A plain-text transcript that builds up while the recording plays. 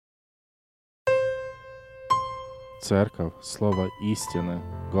Церковь «Слово истины»,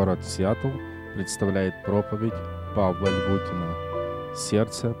 город Сиэтл, представляет проповедь Павла Львутина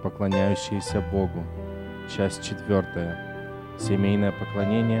 «Сердце, поклоняющееся Богу», часть 4, «Семейное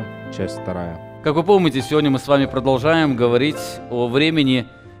поклонение», часть 2. Как вы помните, сегодня мы с вами продолжаем говорить о времени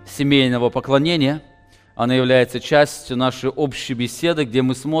семейного поклонения. Оно является частью нашей общей беседы, где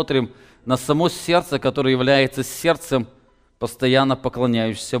мы смотрим на само сердце, которое является сердцем, постоянно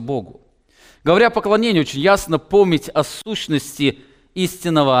поклоняющееся Богу. Говоря о поклонении, очень ясно помнить о сущности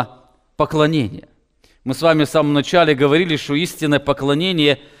истинного поклонения. Мы с вами в самом начале говорили, что истинное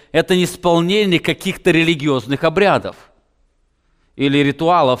поклонение – это не исполнение каких-то религиозных обрядов или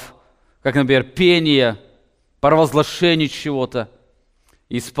ритуалов, как, например, пение, провозглашение чего-то,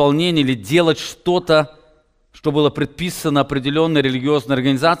 исполнение или делать что-то, что было предписано определенной религиозной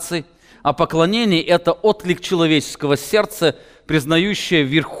организацией. А поклонение – это отклик человеческого сердца, признающее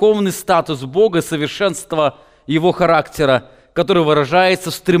верховный статус Бога, совершенство Его характера, который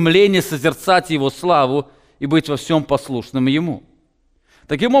выражается в стремлении созерцать Его славу и быть во всем послушным Ему.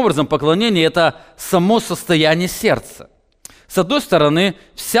 Таким образом, поклонение – это само состояние сердца. С одной стороны,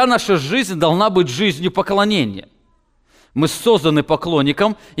 вся наша жизнь должна быть жизнью поклонения. Мы созданы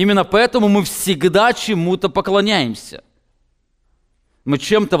поклонником, именно поэтому мы всегда чему-то поклоняемся. Мы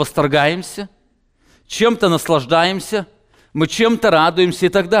чем-то восторгаемся, чем-то наслаждаемся, мы чем-то радуемся и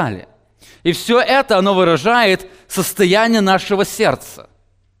так далее. И все это, оно выражает состояние нашего сердца.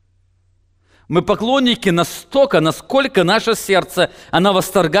 Мы поклонники настолько, насколько наше сердце, оно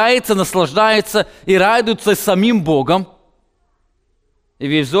восторгается, наслаждается и радуется самим Богом. И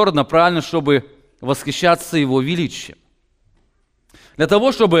весь взор направлен, чтобы восхищаться Его величием. Для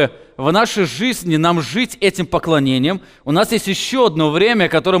того, чтобы в нашей жизни нам жить этим поклонением, у нас есть еще одно время,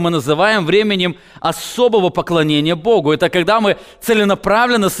 которое мы называем временем особого поклонения Богу. Это когда мы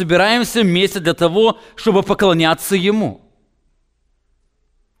целенаправленно собираемся вместе для того, чтобы поклоняться Ему.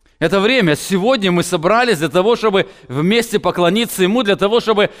 Это время, сегодня мы собрались для того, чтобы вместе поклониться Ему, для того,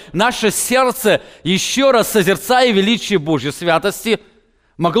 чтобы наше сердце, еще раз созерцая величие Божьей святости,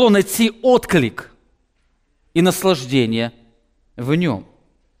 могло найти отклик и наслаждение в Нем.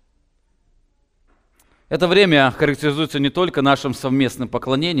 Это время характеризуется не только нашим совместным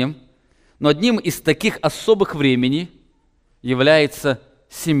поклонением, но одним из таких особых времени является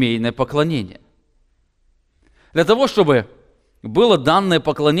семейное поклонение. Для того, чтобы было данное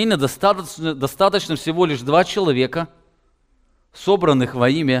поклонение, достаточно всего лишь 2 человека, собранных во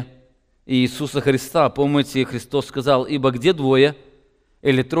имя Иисуса Христа. Помните, Христос сказал: «Ибо где 2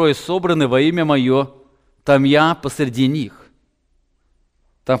 или 3 собраны во имя Мое, там Я посреди них».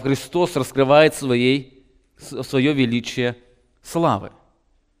 Там Христос раскрывает свое величие славы.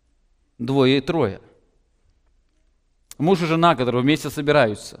 2 и 3. Муж и жена, которые вместе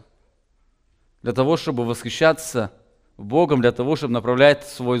собираются для того, чтобы восхищаться Богом, для того, чтобы направлять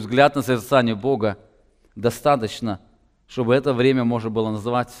свой взгляд на созерцание Бога, достаточно, чтобы это время можно было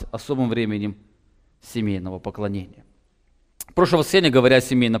называть особым временем семейного поклонения. В прошлое воскресенье, говоря о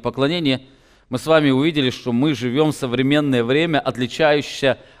семейном поклонении, мы с вами увидели, что мы живем в современное время,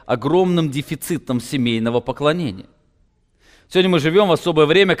 отличающееся огромным дефицитом семейного поклонения. Сегодня мы живем в особое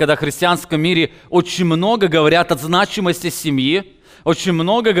время, когда в христианском мире очень много говорят о значимости семьи, очень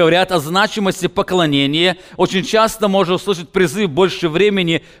много говорят о значимости поклонения. Очень часто можно услышать призыв больше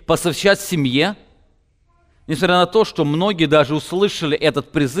времени посвящать семье. Несмотря на то, что многие даже услышали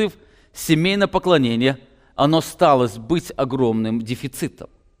этот призыв, семейное поклонение, оно осталось быть огромным дефицитом.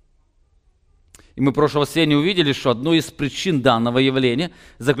 И мы в прошлом воскресенье увидели, что одной из причин данного явления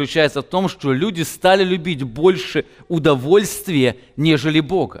заключается в том, что люди стали любить больше удовольствия, нежели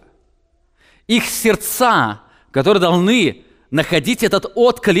Бога. Их сердца, которые должны находить этот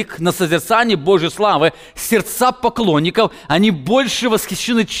отклик на созерцание Божьей славы, сердца поклонников, они больше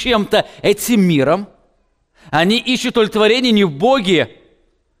восхищены чем-то этим миром. Они ищут удовлетворение не в Боге,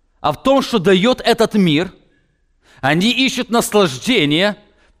 а в том, что дает этот мир. Они ищут наслаждение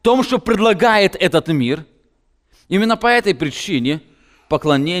в том, что предлагает этот мир. Именно по этой причине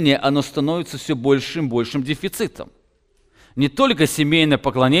поклонение, оно становится все большим и большим дефицитом. Не только семейное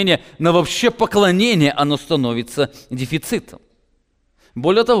поклонение, но вообще поклонение, оно становится дефицитом.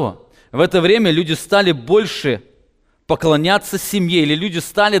 Более того, в это время люди стали больше поклоняться семье, или люди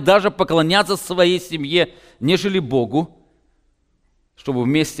стали даже поклоняться своей семье, нежели Богу, чтобы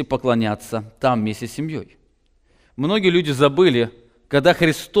вместе поклоняться там вместе с семьей. Многие люди забыли, когда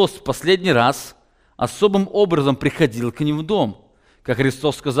Христос в последний раз особым образом приходил к ним в дом. Как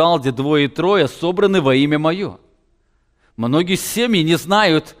Христос сказал: где 2 и 3 собраны во имя Мое. Многие семьи не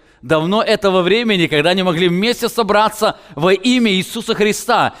знают давно этого времени, когда они могли вместе собраться во имя Иисуса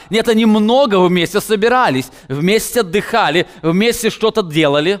Христа. Нет, они много вместе собирались, вместе отдыхали, вместе что-то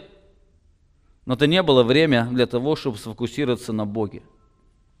делали. Но это не было время для того, чтобы сфокусироваться на Боге.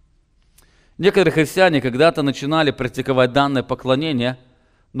 Некоторые христиане когда-то начинали практиковать данное поклонение,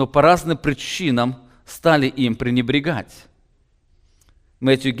 но по разным причинам стали им пренебрегать.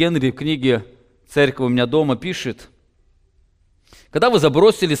 Мэтью Генри в книге «Церковь у меня дома» пишет: «Когда вы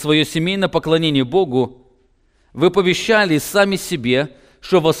забросили свое семейное поклонение Богу, вы пообещали сами себе,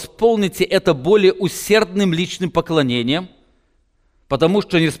 что восполните это более усердным личным поклонением, потому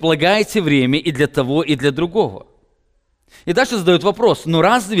что не располагаете время и для того, и для другого». И дальше задают вопрос: но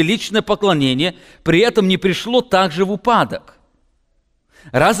разве личное поклонение при этом не пришло также в упадок?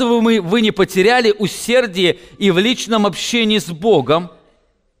 Разве вы не потеряли усердие и в личном общении с Богом?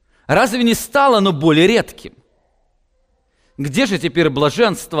 Разве не стало оно более редким? Где же теперь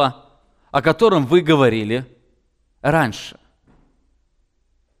блаженство, о котором вы говорили раньше?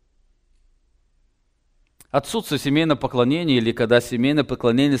 Отсутствие семейного поклонения, или когда семейное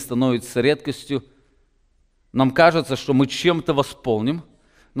поклонение становится редкостью, нам кажется, что мы чем-то восполним,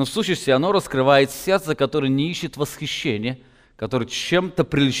 но в сущности оно раскрывает сердце, которое не ищет восхищения, которое чем-то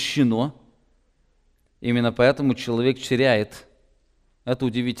прельщено. Именно поэтому человек теряет это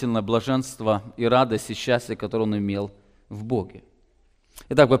удивительное блаженство и радость, и счастье, которое он имел в Боге.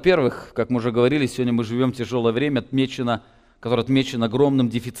 Итак, во-первых, как мы уже говорили, сегодня мы живем в тяжелое время, которое отмечено огромным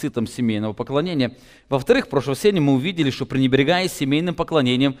дефицитом семейного поклонения. Во-вторых, в прошлом воскресенье мы увидели, что, пренебрегая семейным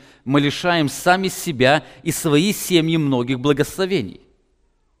поклонением, мы лишаем сами себя и свои семьи многих благословений.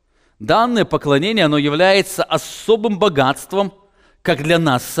 Данное поклонение, оно является особым богатством как для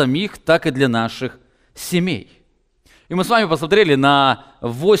нас самих, так и для наших семей. И мы с вами посмотрели на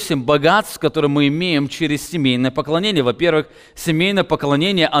 8 богатств, которые мы имеем через семейное поклонение. Во-первых, семейное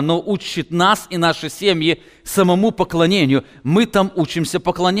поклонение, оно учит нас и наши семьи самому поклонению. Мы там учимся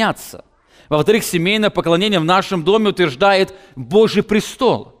поклоняться. Во-вторых, семейное поклонение в нашем доме утверждает Божий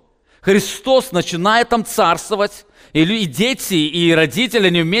престол. Христос начинает там царствовать, и дети, и родители,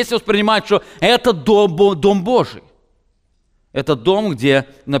 они вместе воспринимают, что это дом Божий. Это дом, где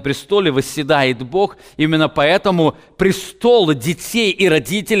на престоле восседает Бог. Именно поэтому престолы детей и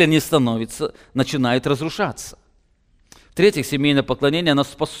родителей начинают разрушаться. В-третьих, семейное поклонение, оно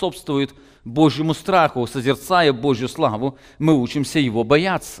способствует Божьему страху. Созерцая Божью славу, мы учимся Его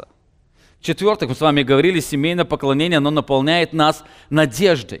бояться. В-четвертых, мы с вами говорили, семейное поклонение, оно наполняет нас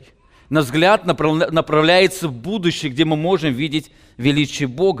надеждой. Наш взгляд направляется в будущее, где мы можем видеть величие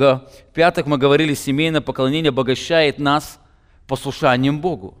Бога. В-пятых, мы говорили, семейное поклонение обогащает нас послушанием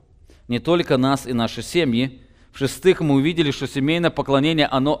Богу. Не только нас и наши семьи. В-шестых, мы увидели, что семейное поклонение,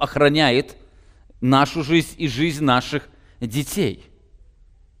 оно охраняет нашу жизнь и жизнь наших детей.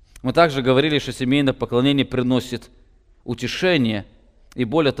 Мы также говорили, что семейное поклонение приносит утешение. И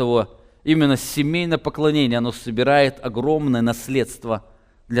более того, именно семейное поклонение, оно собирает огромное наследство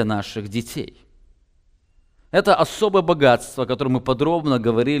для наших детей. Это особое богатство, о котором мы подробно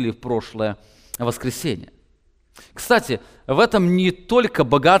говорили в прошлое воскресенье. Кстати, в этом не только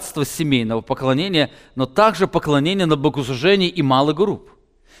богатство семейного поклонения, но также поклонение на богослужении и малых групп.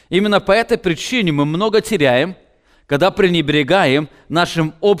 Именно по этой причине мы много теряем, когда пренебрегаем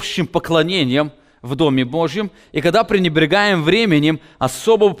нашим общим поклонением в Доме Божьем и когда пренебрегаем временем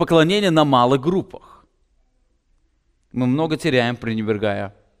особого поклонения на малых группах. Мы много теряем,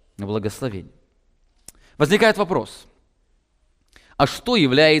 пренебрегая благословением. Возникает вопрос: а что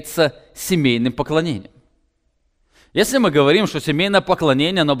является семейным поклонением? Если мы говорим, что семейное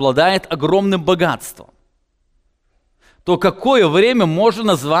поклонение, оно обладает огромным богатством, то какое время можно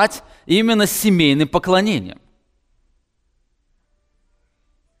назвать именно семейным поклонением?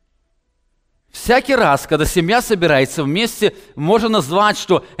 Всякий раз, когда семья собирается вместе, можно назвать,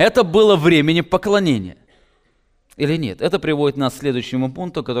 что это было временем поклонения. Или нет? Это приводит нас к следующему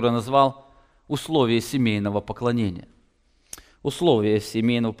пункту, который я назвал условия семейного поклонения. Условия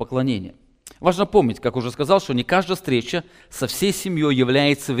семейного поклонения. Важно помнить, как уже сказал, что не каждая встреча со всей семьей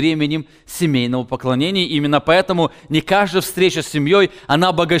является временем семейного поклонения. Именно поэтому не каждая встреча с семьей, она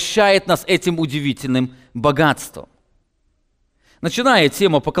обогащает нас этим удивительным богатством. Начиная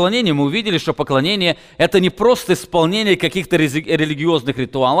тему поклонения, мы увидели, что поклонение – это не просто исполнение каких-то религиозных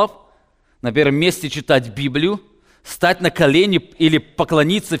ритуалов, на первом месте читать Библию, стать на колени или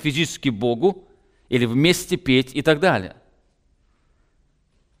поклониться физически Богу, или вместе петь и так далее.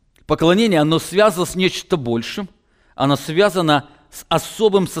 Поклонение, оно связано с нечто большим, оно связано с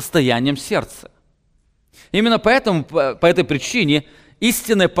особым состоянием сердца. Именно поэтому, по этой причине,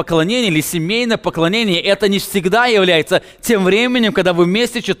 истинное поклонение или семейное поклонение, это не всегда является тем временем, когда вы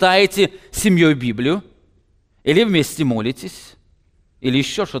вместе читаете с семьей Библию, или вместе молитесь, или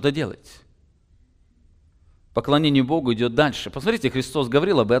еще что-то делаете. Поклонение Богу идет дальше. Посмотрите, Христос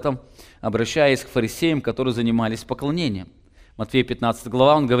говорил об этом, обращаясь к фарисеям, которые занимались поклонением. Матфея 15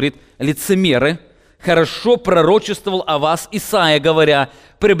 глава, он говорит: «Лицемеры, хорошо пророчествовал о вас Исаия, говоря: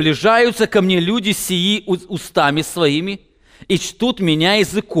 приближаются ко мне люди сии устами своими и чтут меня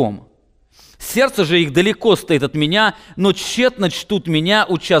языком. Сердце же их далеко стоит от меня, но тщетно чтут меня,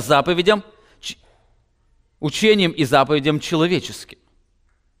 уча заповедям, учением и заповедям человеческим».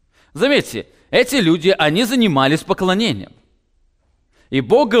 Заметьте, эти люди, они занимались поклонением. И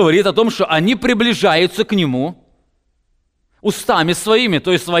Бог говорит о том, что они приближаются к Нему устами своими,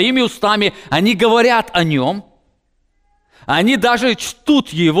 то есть своими устами они говорят о Нем, они даже чтут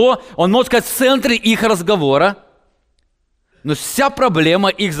Его, он, можно сказать, в центре их разговора. Но вся проблема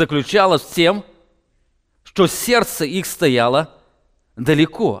их заключалась в том, что сердце их стояло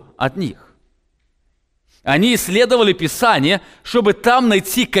далеко от них. Они исследовали Писание, чтобы там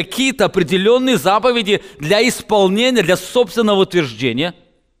найти какие-то определенные заповеди для исполнения, для собственного утверждения,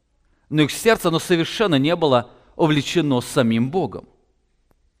 но их сердце, оно совершенно не было увлечено самим Богом.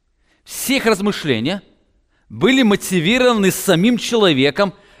 Все их размышления были мотивированы самим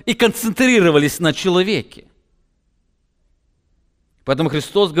человеком и концентрировались на человеке. Поэтому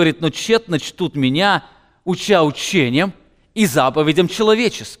Христос говорит: «Но тщетно чтут меня, уча учением и заповедям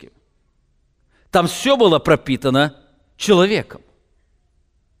человеческим». Там все было пропитано человеком.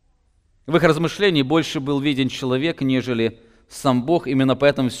 В их размышлении больше был виден человек, нежели сам Бог. Именно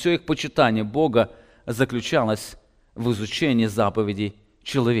поэтому все их почитание Бога заключалось в изучении заповедей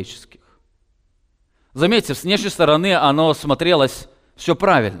человеческих. Заметьте, с внешней стороны оно смотрелось все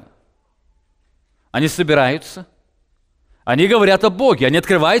правильно. Они собираются, они говорят о Боге, они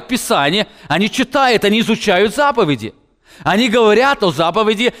открывают Писание, они читают, они изучают заповеди. Они говорят о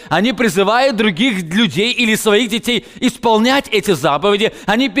заповеди, они призывают других людей или своих детей исполнять эти заповеди,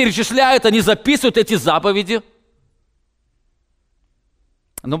 они перечисляют, они записывают эти заповеди.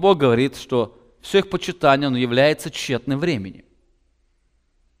 Но Бог говорит, что все их почитание, оно является тщетным временем.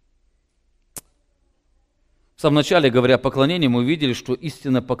 В самом начале, говоря о поклонении, мы увидели, что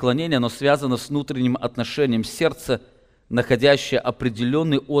истинное поклонение, оно связано с внутренним отношением сердца, находящее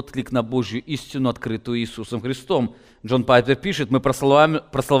определенный отклик на Божью истину, открытую Иисусом Христом. Джон Пайпер пишет: «Мы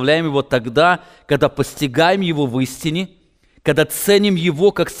прославляем Его тогда, когда постигаем Его в истине, когда ценим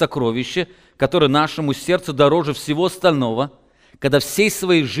Его как сокровище, которое нашему сердцу дороже всего остального, когда всей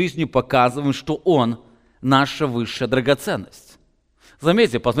своей жизнью показываем, что Он – наша высшая драгоценность».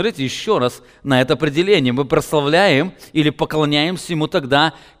 Заметьте, посмотрите еще раз на это определение. Мы прославляем или поклоняемся Ему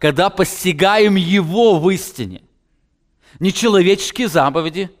тогда, когда постигаем Его в истине. Не человеческие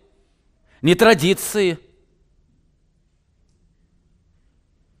заповеди, не традиции,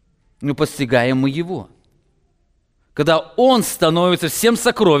 но постигаем мы Его. Когда Он становится всем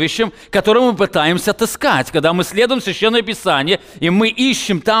сокровищем, которое мы пытаемся отыскать, когда мы следуем в Священное Писание, и мы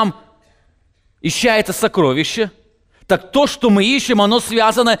ищем там, ища это сокровище, так то, что мы ищем, оно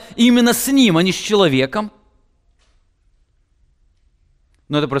связано именно с Ним, а не с человеком.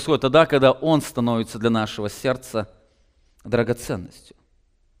 Но это происходит тогда, когда Он становится для нашего сердца драгоценностью.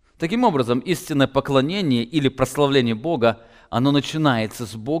 Таким образом, истинное поклонение или прославление Бога, оно начинается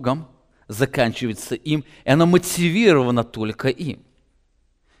с Богом, заканчивается им, и оно мотивировано только им.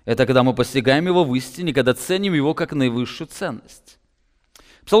 Это когда мы постигаем Его в истине, когда ценим Его как наивысшую ценность.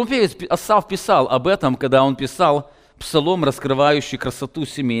 Псалмопевец Асаф писал об этом, когда он писал псалом, раскрывающий красоту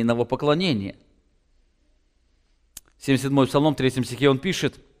семейного поклонения. 77-й псалом, 3 стихе он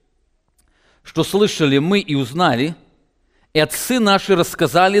пишет, что слышали мы и узнали, и отцы наши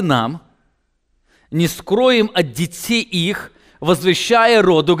рассказали нам, не скроем от детей их, возвещая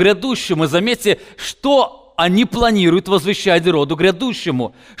роду грядущему. Заметьте, что они планируют возвещать роду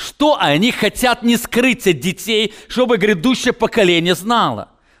грядущему, что они хотят не скрыть от детей, чтобы грядущее поколение знало.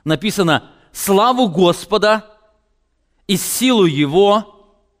 Написано: славу Господа и силу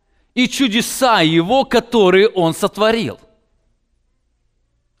Его, и чудеса Его, которые Он сотворил.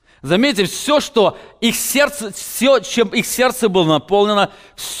 Заметьте, все, что их сердце, все, чем их сердце было наполнено,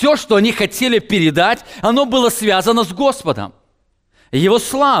 все, что они хотели передать, оно было связано с Господом. Его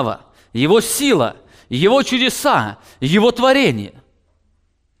слава, Его сила, Его чудеса, Его творение.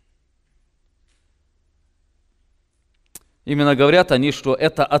 Именно говорят они, что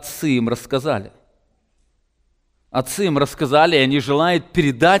это отцы им рассказали. Отцы им рассказали, и они желают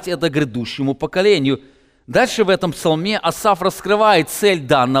передать это грядущему поколению. Дальше в этом псалме Асаф раскрывает цель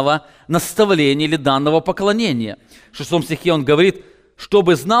данного наставления или данного поклонения. В 6 стихе он говорит: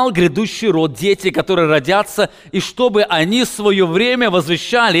 чтобы знал грядущий род, дети, которые родятся, и чтобы они в свое время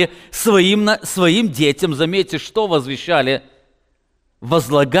возвещали своим детям, заметьте, что возвещали,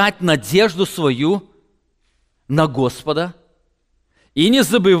 возлагать надежду свою на Господа и не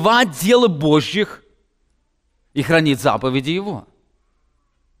забывать дел Божьих и хранить заповеди Его.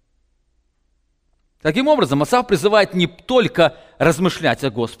 Таким образом, Асаф призывает не только размышлять о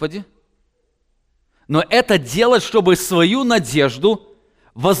Господе, но это делать, чтобы свою надежду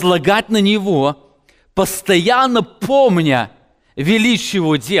возлагать на Него, постоянно помня величие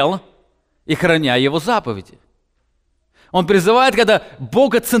Его дел и храня Его заповеди. Он призывает, когда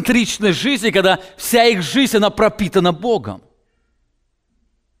богоцентричной жизни, когда вся их жизнь, она пропитана Богом.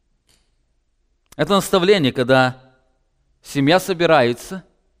 Это наставление, когда семья собирается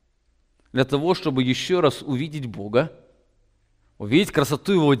для того, чтобы еще раз увидеть Бога, увидеть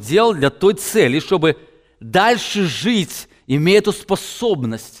красоту Его дел для той цели, чтобы дальше жить, имея эту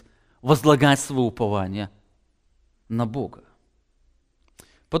способность возлагать свое упование на Бога.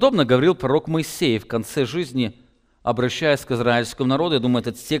 Подобно говорил пророк Моисей в конце жизни, обращаясь к израильскому народу. Я думаю,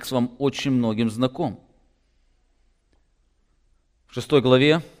 этот текст вам очень многим знаком. В 6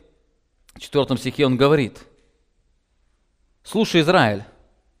 главе, 4 стихе он говорит: «Слушай, Израиль,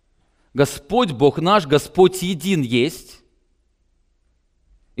 Господь Бог наш, Господь един есть,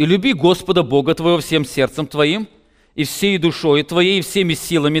 и люби Господа Бога твоего всем сердцем твоим, и всей душой твоей, и всеми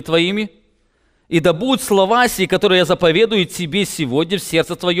силами твоими, и да будут слова сии, которые я заповедую тебе сегодня в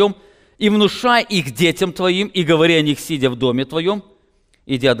сердце твоем, и внушай их детям твоим, и говори о них, сидя в доме твоем,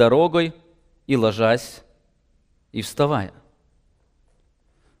 идя дорогой, и ложась, и вставая».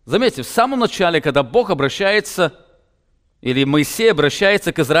 Заметьте, в самом начале, когда Бог обращается, или Моисей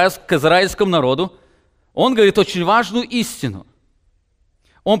обращается к израильскому народу, он говорит очень важную истину.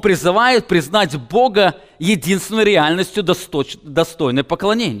 Он призывает признать Бога единственной реальностью, достойной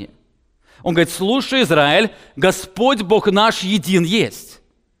поклонения. Он говорит: «Слушай, Израиль, Господь Бог наш един есть».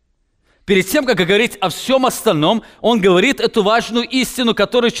 Перед тем, как говорить о всем остальном, он говорит эту важную истину,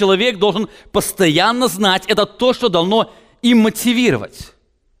 которую человек должен постоянно знать. Это то, что должно им мотивировать.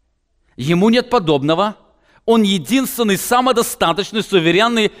 Ему нет подобного. Он единственный, самодостаточный,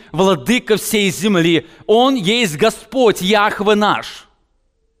 суверенный владыка всей земли. Он есть Господь, Яхве наш.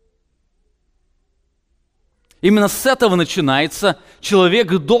 Именно с этого начинается.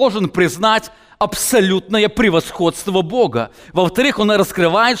 Человек должен признать абсолютное превосходство Бога. Во-вторых, он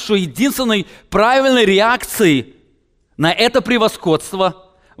раскрывает, что единственной правильной реакцией на это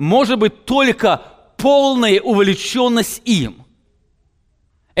превосходство может быть только полная увлеченность им.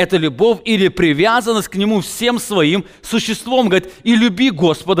 Это любовь или привязанность к Нему всем своим существом. Говорит: «И люби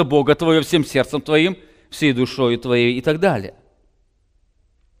Господа Бога твоего всем сердцем твоим, всей душой твоей», и так далее.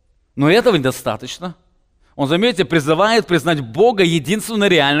 Но этого недостаточно. Он, заметьте, призывает признать Бога единственной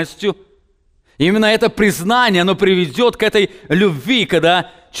реальностью. Именно это признание, оно приведет к этой любви,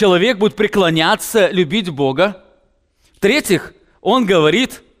 когда человек будет преклоняться, любить Бога. В-третьих, он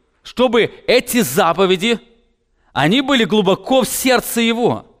говорит, чтобы эти заповеди, они были глубоко в сердце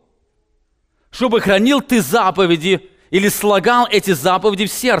его. Чтобы хранил ты заповеди или слагал эти заповеди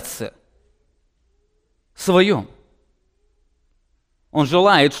в сердце своем. Он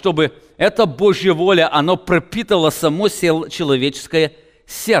желает, чтобы эта Божья воля, она пропитала само человеческое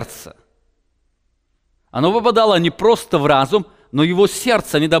сердце. Оно попадало не просто в разум, но его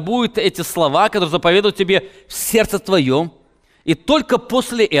сердце. Не да будут эти слова, которые заповедуют тебе в сердце твоем. И только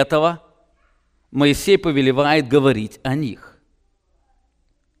после этого Моисей повелевает говорить о них.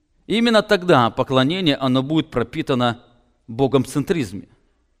 Именно тогда поклонение, оно будет пропитано богоцентризмом.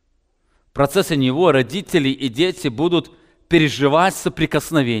 В процессе него родители и дети будут переживать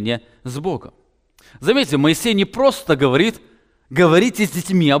соприкосновение с Богом. Заметьте, Моисей не просто говорит: говорите с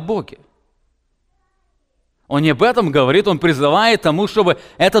детьми о Боге. Он не об этом говорит, он призывает к тому, чтобы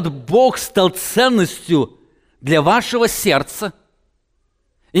этот Бог стал ценностью для вашего сердца.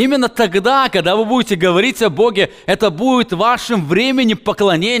 Именно тогда, когда вы будете говорить о Боге, это будет вашим временем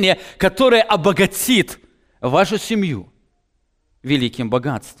поклонения, которое обогатит вашу семью великим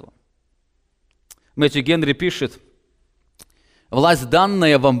богатством. Мэтью Генри пишет: «Власть,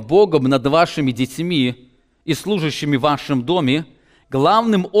 данная вам Богом над вашими детьми и служащими в вашем доме,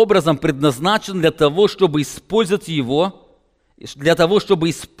 главным образом предназначен для того, чтобы использовать его,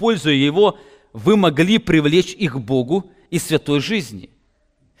 используя его, вы могли привлечь их к Богу и святой жизни.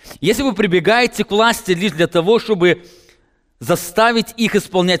 Если вы прибегаете к власти лишь для того, чтобы заставить их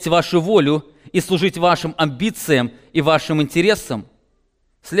исполнять вашу волю и служить вашим амбициям и вашим интересам,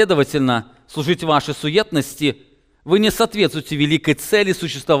 следовательно, служить вашей суетности, вы не соответствуете великой цели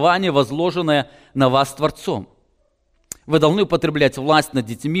существования, возложенной на вас Творцом. Вы должны употреблять власть над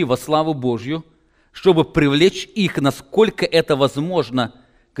детьми во славу Божью, чтобы привлечь их, насколько это возможно,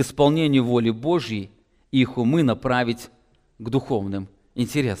 к исполнению воли Божьей и их умы направить к духовным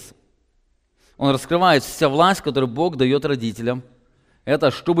интересам. Он раскрывает вся власть, которую Бог дает родителям.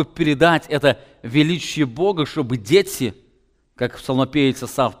 Это чтобы передать это величие Бога, чтобы дети, как псалмопевец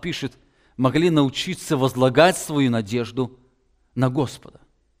Асаф пишет, могли научиться возлагать свою надежду на Господа.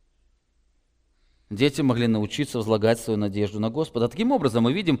 Дети могли научиться возлагать свою надежду на Господа. Таким образом,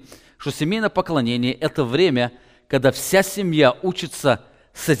 мы видим, что семейное поклонение – это время, когда вся семья учится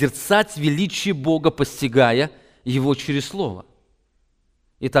созерцать величие Бога, постигая Его через Слово.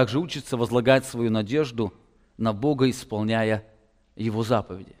 И также учится возлагать свою надежду на Бога, исполняя Его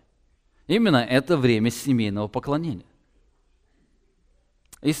заповеди. Именно это время семейного поклонения.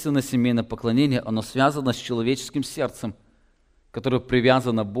 Истинное семейное поклонение, оно связано с человеческим сердцем, которое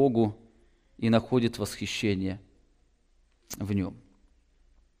привязано к Богу и находит восхищение в Нем.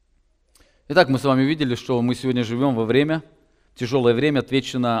 Итак, мы с вами видели, что мы сегодня живем во время, тяжелое время,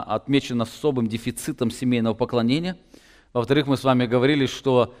 отмечено особым дефицитом семейного поклонения. Во-вторых, мы с вами говорили,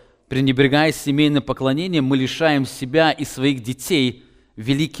 что пренебрегая семейным поклонением, мы лишаем себя и своих детей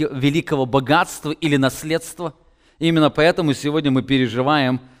великого богатства или наследства. И именно поэтому сегодня мы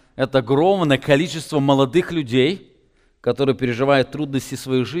переживаем это огромное количество молодых людей, которые переживают трудности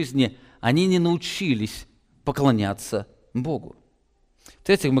своей жизни. Они не научились поклоняться Богу.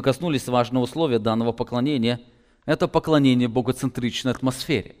 В-третьих, мы коснулись важного условия данного поклонения. Это поклонение в богоцентричной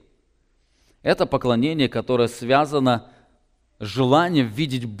атмосфере. Это поклонение, которое связано с желанием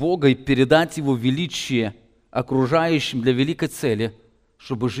видеть Бога и передать Его величие окружающим для великой цели,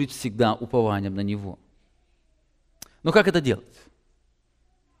 чтобы жить всегда упованием на Него. Но как это делать?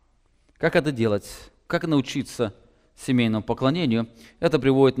 Как это делать? Как научиться семейному поклонению? Это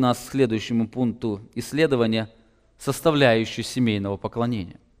приводит нас к следующему пункту исследования – составляющей семейного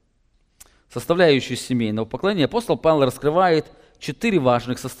поклонения. Составляющей семейного поклонения апостол Павел раскрывает 4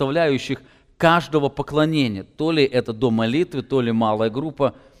 важных составляющих каждого поклонения. То ли это дом молитвы, то ли малая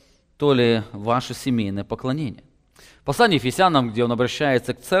группа, то ли ваше семейное поклонение. В послании Ефесянам, где он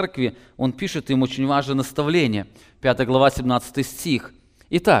обращается к церкви, он пишет им очень важное наставление. 5 глава, 17 стих.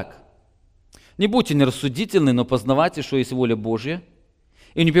 «Итак, не будьте нерассудительны, но познавайте, что есть воля Божья,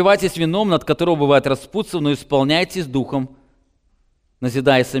 и не упивайтесь вином, над которым бывает распутство, но исполняйтесь духом,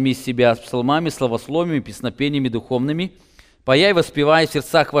 назидая сами себя с псалмами, словословиями, песнопениями духовными, поя и воспевая в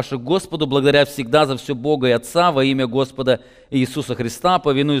сердцах ваших Господу, благодаря всегда за все Бога и Отца во имя Господа Иисуса Христа,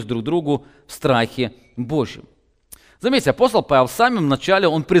 повинуясь друг другу в страхе Божьем». Заметьте, апостол Павел в самом начале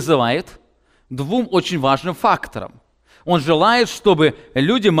он призывает к 2 очень важным факторам. Он желает, чтобы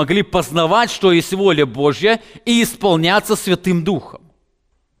люди могли познавать, что есть воля Божья, и исполняться Святым Духом.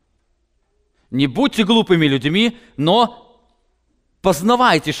 Не будьте глупыми людьми, но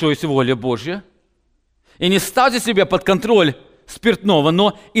познавайте, что есть воля Божья, и не ставьте себя под контроль спиртного,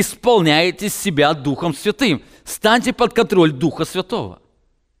 но исполняйте себя Духом Святым. Станьте под контроль Духа Святого.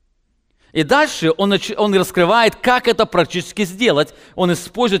 И дальше он раскрывает, как это практически сделать. Он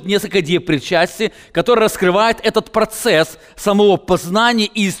использует несколько идей причастия, которые раскрывают этот процесс самого познания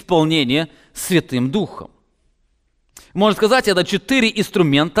и исполнения Святым Духом. Можно сказать, это 4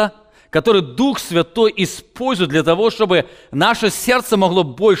 инструмента, которые Дух Святой использует для того, чтобы наше сердце могло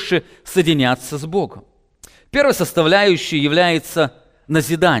больше соединяться с Богом. Первой составляющей является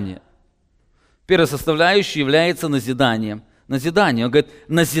назидание. Первой составляющей является назидание. Назидание. Он говорит,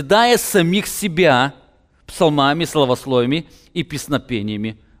 назидая самих себя псалмами, словословиями и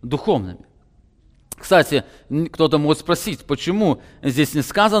песнопениями духовными. Кстати, кто-то может спросить, почему здесь не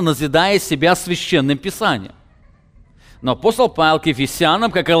сказано, назидая себя священным писанием. Но апостол Павел к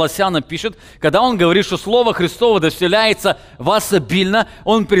Ефесянам, как и Колоссянам пишет, когда он говорит, что Слово Христово доселяется в вас обильно,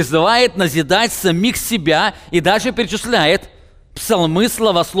 он призывает назидать самих себя и даже перечисляет псалмы,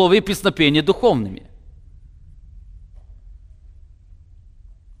 словословия и песнопения духовными.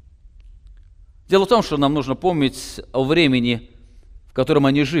 Дело в том, что нам нужно помнить о времени, в котором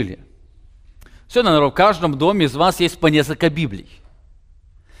они жили. Сегодня, наверное, в каждом доме из вас есть по несколько Библий.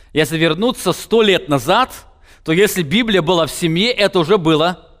 Если вернуться 100 лет назад, то если Библия была в семье, это уже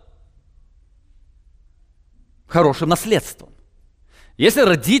было хорошим наследством. Если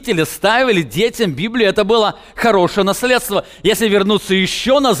родители ставили детям Библию, это было хорошее наследство. Если вернуться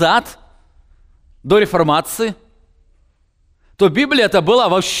еще назад, до реформации, то Библия это была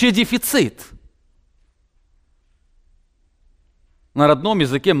вообще дефицит. На родном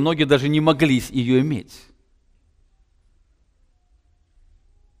языке многие даже не могли ее иметь.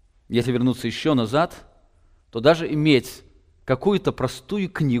 Если вернуться еще назад, то даже иметь какую-то простую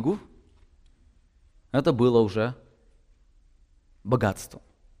книгу, это было уже богатством.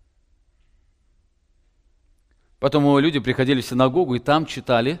 Поэтому люди приходили в синагогу и там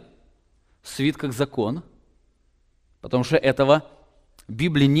читали в свитках закон, потому что этого в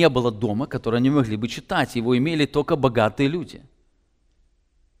Библии не было дома, который они могли бы читать. Его имели только богатые люди.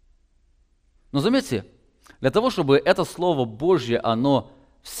 Но заметьте, для того, чтобы это Слово Божье, оно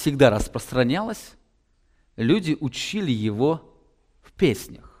всегда распространялось, люди учили его в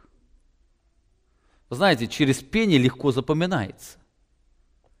песнях. Вы знаете, через пение легко запоминается.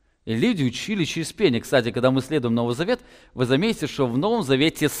 И люди учили через пение. Кстати, когда мы исследуем Новый Завет, вы заметите, что в Новом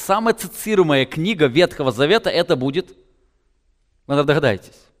Завете самая цитируемая книга Ветхого Завета это будет, вы, наверное,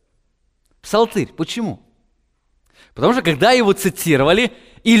 догадаетесь, Псалтырь. Почему? Потому что когда его цитировали,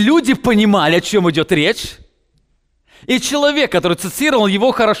 и люди понимали, о чем идет речь, и человек, который цитировал,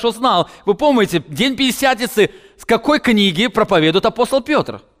 его хорошо знал. Вы помните, День Пятидесятницы, с какой книги проповедует апостол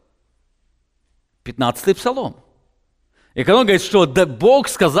Петр? 15-й Псалом. И когда он говорит, что Бог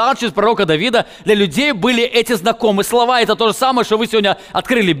сказал через пророка Давида, для людей были эти знакомые слова. Это то же самое, что вы сегодня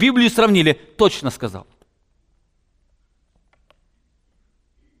открыли Библию и сравнили. Точно сказал.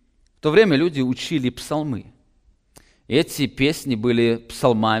 В то время люди учили псалмы. Эти песни были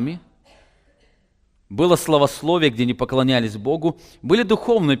псалмами. Было словословие, где они поклонялись Богу. Были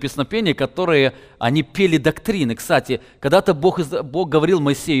духовные песнопения, которые они пели доктрины. Кстати, когда-то Бог говорил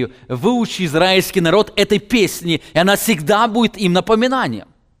Моисею: выучи израильский народ этой песни, и она всегда будет им напоминанием.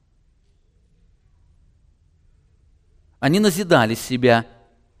 Они назидали себя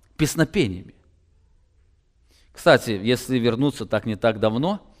песнопениями. Кстати, если вернуться не так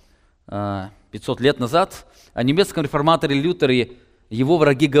давно, 500 лет назад, о немецком реформаторе Лютере его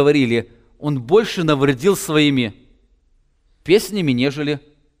враги говорили: он больше навредил своими песнями, нежели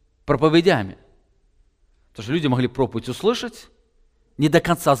проповедями. Потому что люди могли проповедь услышать, не до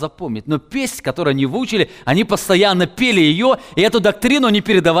конца запомнить. Но песнь, которую они выучили, они постоянно пели ее, и эту доктрину они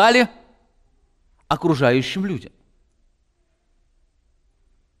передавали окружающим людям.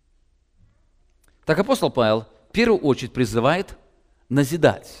 Так апостол Павел в первую очередь призывает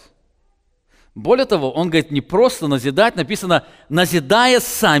назидать. Более того, он говорит не просто назидать, написано «назидая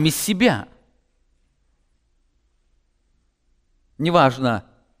сами себя». Неважно,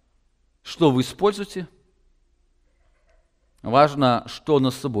 что вы используете, важно, что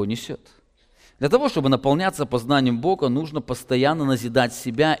он с собой несет. Для того, чтобы наполняться познанием Бога, нужно постоянно назидать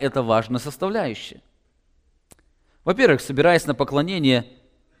себя, это важная составляющая. Во-первых, собираясь на поклонение,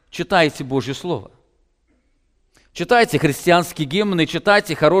 читайте Божье Слово. Читайте христианские гимны,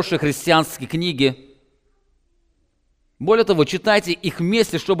 читайте хорошие христианские книги. Более того, читайте их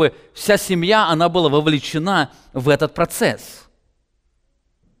вместе, чтобы вся семья, она была вовлечена в этот процесс.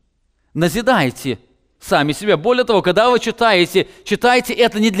 Назидайте сами себя. Более того, когда вы читаете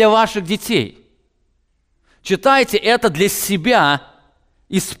это не для ваших детей. Читайте это для себя,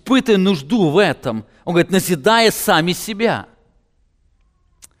 испытывая нужду в этом. Он говорит, назидая сами себя.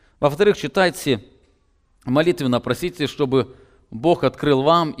 Во-вторых, читайте молитвенно, просите, чтобы Бог открыл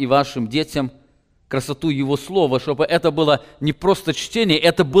вам и вашим детям красоту Его Слова, чтобы это было не просто чтение,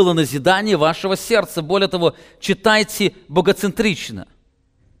 это было назидание вашего сердца. Более того, читайте богоцентрично.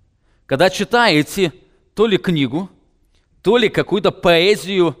 Когда читаете то ли книгу, то ли какую-то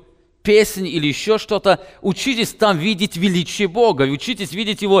поэзию, песнь или еще что-то, учитесь там видеть величие Бога, учитесь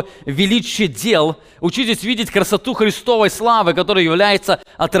видеть Его величие дел, учитесь видеть красоту Христовой славы, которая является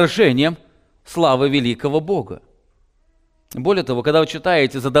отражением славы великого Бога. Более того, когда вы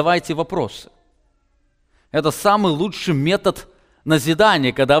читаете, задавайте вопросы. Это самый лучший метод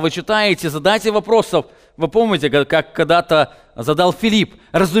назидания. Когда вы читаете, задайте вопросов. Вы помните, как когда-то задал Филипп,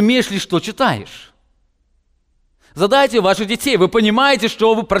 разумеешь ли, что читаешь? Задайте ваших детей, вы понимаете,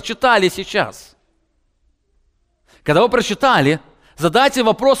 что вы прочитали сейчас. Когда вы прочитали, задайте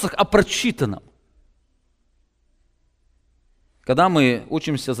вопросы о прочитанном. Когда мы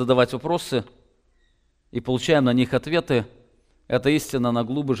учимся задавать вопросы и получаем на них ответы, эта истина, она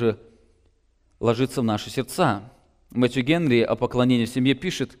глубже ложится в наши сердца. Мэтью Генри о поклонении в семье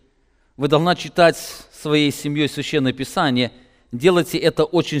пишет: вы должны читать своей семьей Священное Писание, делайте это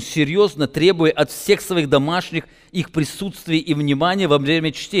очень серьезно, требуя от всех своих домашних их присутствия и внимания во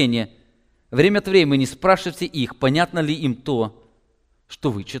время чтения. Время от времени спрашивайте их, понятно ли им то,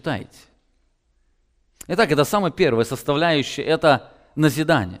 что вы читаете. Итак, это самая первая составляющая, это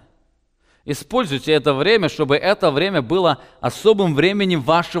назидание. Используйте это время, чтобы это время было особым временем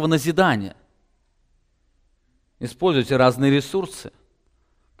вашего назидания. Используйте разные ресурсы.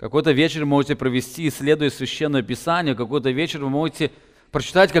 Какой-то вечер можете провести, исследуя Священное Писание, какой-то вечер вы можете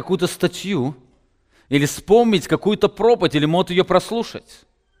прочитать какую-то статью, или вспомнить какую-то проповедь, или можете ее прослушать.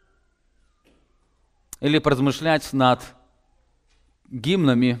 Или поразмышлять над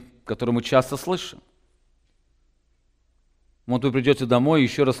гимнами, которые мы часто слышим. Вот вы придете домой,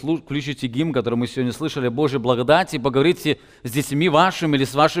 еще раз включите гимн, который мы сегодня слышали, Божьей благодати, и поговорите с детьми вашими или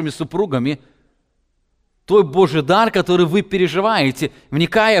с вашими супругами. Той Божий дар, который вы переживаете,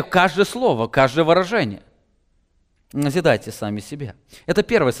 вникая в каждое слово, каждое выражение. Назидайте сами себя. Это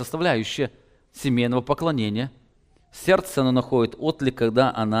первая составляющая семейного поклонения. Сердце, оно находит отклик,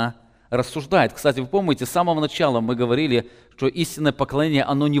 когда она рассуждает. Кстати, вы помните, с самого начала мы говорили, что истинное поклонение,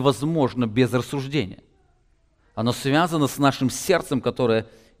 оно невозможно без рассуждения. Оно связано с нашим сердцем, которое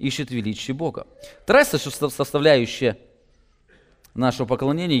ищет величие Бога. Вторая составляющая нашего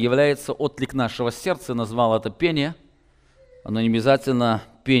поклонения является отклик нашего сердца. Назвал это пение. Оно не обязательно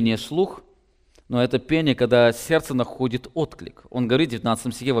пение вслух, но это пение, когда сердце находит отклик. Он говорит в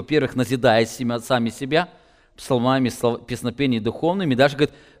 19 стихе, во-первых, назидая сами себя псалмами, песнопениями духовными, даже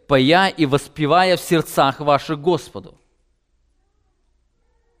говорит, поя и воспевая в сердцах ваших Господу.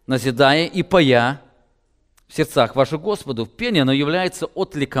 Назидая и поя в сердцах ваших Господу. Пение, оно является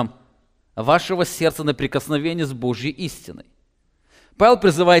откликом вашего сердца на прикосновение с Божьей истиной. Павел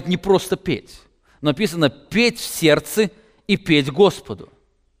призывает не просто петь, но написано петь в сердце и петь Господу.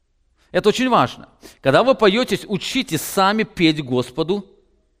 Это очень важно. Когда вы поете, учите сами петь Господу,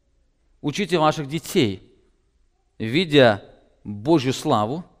 учите ваших детей, видя Божью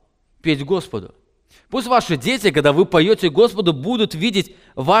славу, петь Господу. Пусть ваши дети, когда вы поете Господу, будут видеть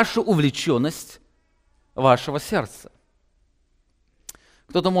вашу увлеченность вашего сердца.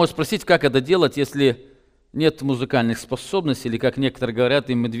 Кто-то может спросить, как это делать, если нет музыкальных способностей, или, как некоторые говорят,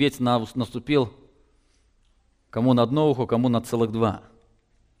 и медведь наступил кому на одно ухо, кому на целых два.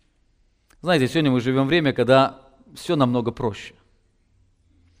 Знаете, сегодня мы живем в время, когда все намного проще.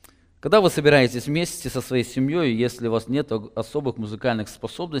 Когда вы собираетесь вместе со своей семьей, если у вас нет особых музыкальных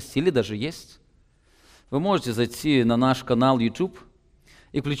способностей, или даже есть, вы можете зайти на наш канал YouTube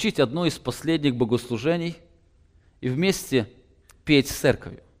и включить одно из последних богослужений и вместе петь с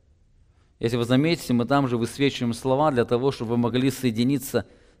церковью. Если вы заметите, мы там же высвечиваем слова для того, чтобы вы могли соединиться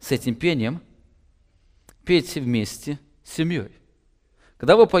с этим пением, пейте вместе с семьей.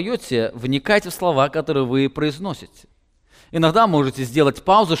 Когда вы поете, вникайте в слова, которые вы произносите. Иногда можете сделать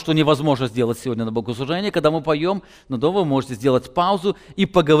паузу, что невозможно сделать сегодня на богослужении, когда мы поем, но дома вы можете сделать паузу и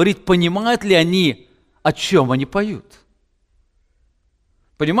поговорить, понимают ли они, о чем они поют.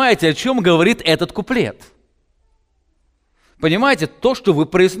 Понимаете, о чем говорит этот куплет? Понимаете, то, что вы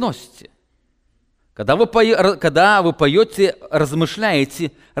произносите. Когда вы поете,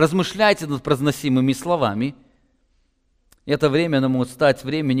 размышляйте над произносимыми словами. Это время оно может стать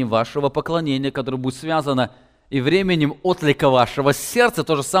временем вашего поклонения, которое будет связано и временем отклика вашего сердца, в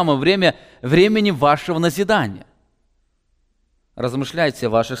то же самое время временем вашего назидания. Размышляйте о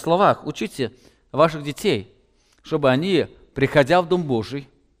ваших словах, учите ваших детей, чтобы они, приходя в Дом Божий,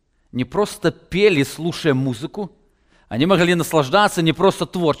 не просто пели, слушая музыку, они могли наслаждаться не просто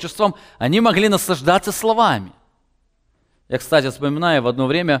творчеством, они могли наслаждаться словами. Я, кстати, вспоминаю, в одно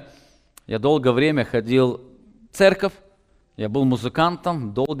время, я долгое время ходил в церковь, я был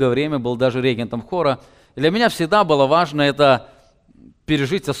музыкантом, долгое время был даже регентом хора. И для меня всегда было важно это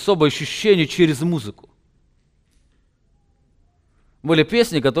пережить особое ощущение через музыку. Были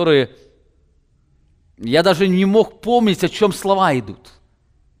песни, которые я даже не мог помнить, о чем слова идут.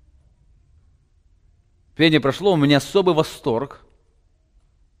 Пение прошло, у меня особый восторг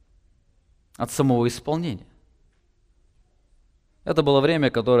от самого исполнения. Это было время,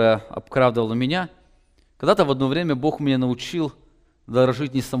 которое обкрадывало меня. Когда-то в одно время Бог меня научил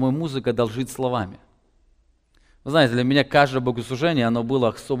дорожить не самой музыкой, а дорожить словами. Вы знаете, для меня каждое богослужение, оно было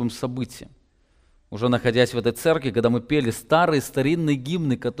особым событием. Уже находясь в этой церкви, когда мы пели старинные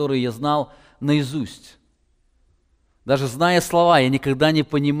гимны, которые я знал наизусть. Даже зная слова, я никогда не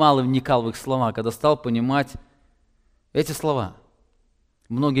понимал и вникал в их слова. Когда стал понимать эти слова,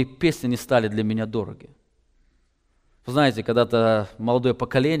 многие песни не стали для меня дороги. Вы знаете, когда-то молодое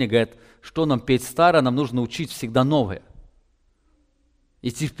поколение говорит, что нам петь старое, нам нужно учить всегда новое.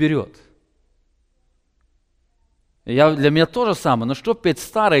 Идти вперед. Для меня то же самое. Но что петь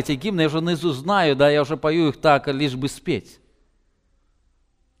старое, эти гимны я уже наизусть знаю, да, я уже пою их так, лишь бы спеть.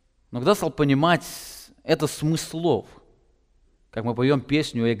 Но когда стал понимать это смысл слов, как мы поем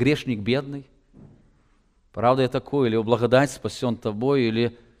песню «Я грешник бедный», «Правда я такой», или «О благодать спасен тобой»,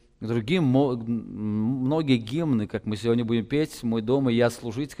 или другие многие гимны, как мы сегодня будем петь «Мой дом и я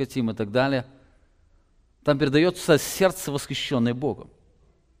служить хотим» и так далее. Там передается сердце, восхищенное Богом.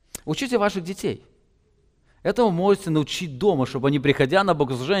 Учите ваших детей. Этому можете научить дома, чтобы они, приходя на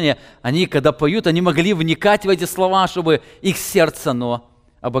богослужение, они, когда поют, они могли вникать в эти слова, чтобы их сердце, оно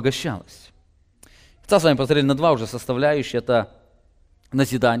обогащалось. С вами посмотрели на два уже составляющие. Это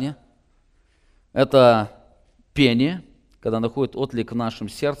назидание, это пение, когда находит отклик в нашем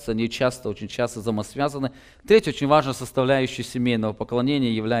сердце, они часто, очень часто взаимосвязаны. Третья очень важная составляющая семейного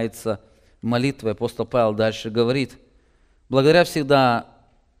поклонения является молитвой. Апостол Павел дальше говорит: «Благодаря всегда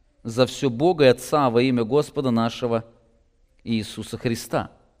за все Бога и Отца во имя Господа нашего Иисуса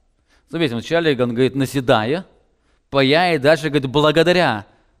Христа». Заметьте, вначале он говорит «назидая», «пая» и дальше говорит «благодаря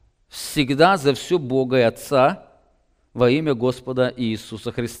всегда за все Бога и Отца во имя Господа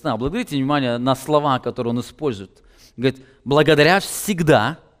Иисуса Христа». Обратите внимание на слова, которые он использует. Говорит, благодаря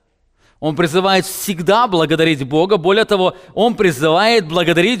всегда. Он призывает всегда благодарить Бога. Более того, он призывает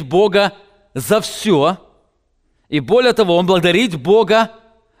благодарить Бога за все. И более того, он благодарит Бога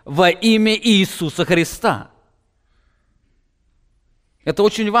во имя Иисуса Христа. Это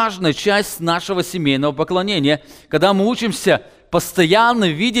очень важная часть нашего семейного поклонения, когда мы учимся постоянно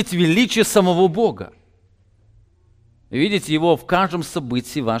видеть величие самого Бога. Видеть Его в каждом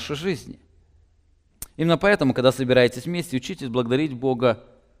событии вашей жизни. Именно поэтому, когда собираетесь вместе, учитесь благодарить Бога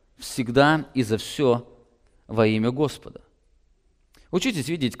всегда и за все во имя Господа. Учитесь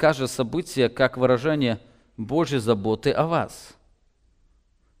видеть каждое событие как выражение Божьей заботы о вас.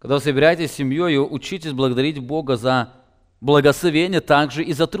 Когда вы собираетесь с семьей, учитесь благодарить Бога за благословение, также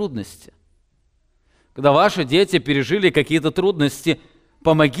и за трудности. Когда ваши дети пережили какие-то трудности,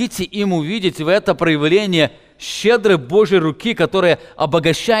 помогите им увидеть в это проявление щедрой Божьей руки, которая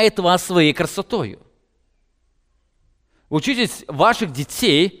обогащает вас своей красотою. Учитесь ваших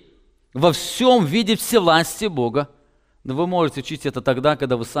детей во всем видеть всевластие Бога, но вы можете учить это тогда,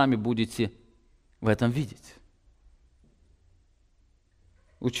 когда вы сами будете в этом видеть.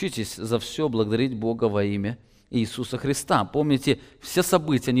 Учитесь за все благодарить Бога во имя Иисуса Христа. Помните, все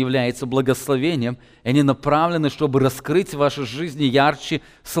события, они являются благословением, и они направлены, чтобы раскрыть в вашей жизни ярче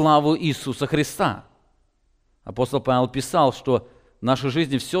славу Иисуса Христа. Апостол Павел писал, что в нашей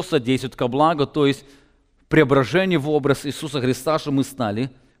жизни все содействует ко благу, то есть преображение в образ Иисуса Христа, что мы стали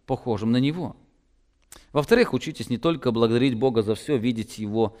похожим на Него. Во-вторых, учитесь не только благодарить Бога за все, видеть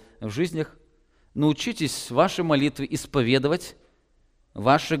Его в жизнях, но учитесь в вашей молитве исповедовать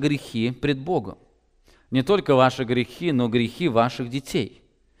ваши грехи пред Богом. Не только ваши грехи, но грехи ваших детей.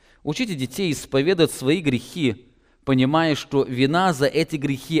 Учите детей исповедовать свои грехи, понимая, что вина за эти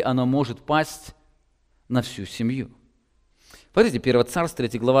грехи, она может пасть на всю семью. Смотрите, 1 Царств,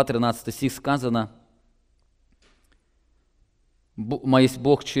 3 глава, 13 стих сказано: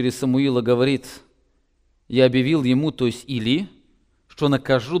 Бог через Самуила говорит: «Я объявил ему, то есть Илии, что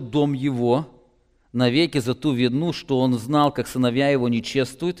накажу дом его навеки за ту вину, что он знал, как сыновья его не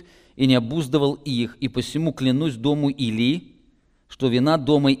чествуют, и не обуздывал их, и посему клянусь дому Илии, что вина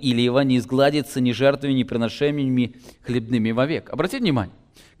дома Илиева не изгладится ни жертвами, ни приношениями хлебными вовек». Обратите внимание,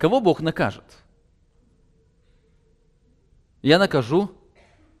 кого Бог накажет? Я накажу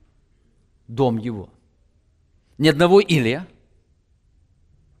дом его. Ни одного Илия,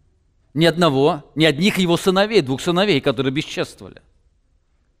 ни одних его сыновей, 2 сыновей, которые бесчествовали.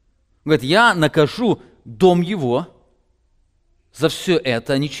 Говорит, я накажу дом его за все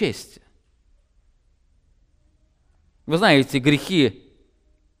это нечестие. Вы знаете, грехи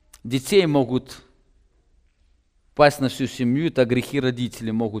детей могут пасть на всю семью, так грехи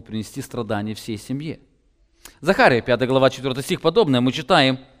родителей могут принести страдания всей семье. Захария, 5 глава, 4 стих, подобное мы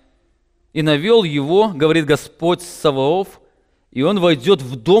читаем. «И навел его, говорит Господь Саваоф, и он войдет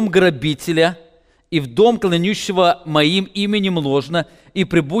в дом грабителя и в дом, клянущего моим именем ложно, и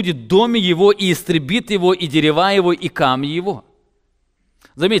пребудет в доме его, и истребит его, и дерева его, и камни его».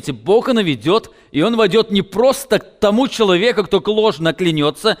 Заметьте, Бог наведет, и он войдет не просто к тому человеку, кто ложно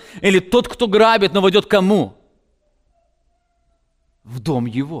клянется, или тот, кто грабит, но войдет кому? В дом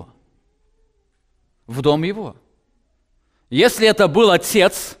его. В дом его. Если это был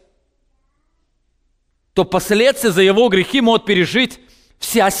отец, то последствия за его грехи может пережить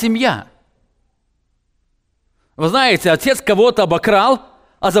вся семья. Вы знаете, отец кого-то обокрал,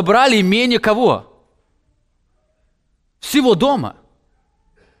 а забрали имение кого? Всего дома.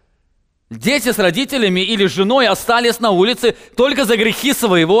 Дети с родителями или с женой остались на улице только за грехи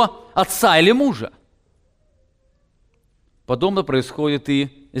своего отца или мужа. Подобно происходит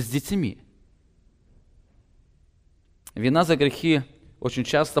и с детьми. Вина за грехи очень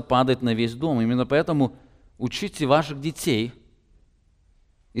часто падает на весь дом. Именно поэтому учите ваших детей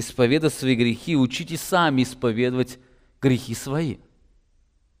исповедовать свои грехи, учите сами исповедовать грехи свои.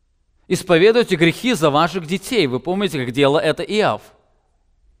 Исповедуйте грехи за ваших детей. Вы помните, как делал это Иов?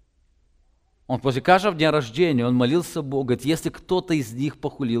 Он после каждого дня рождения, он молился Богу, говорит, если кто-то из них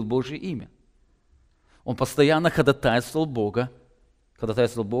похулил Божье имя. Он постоянно ходатайствовал Бога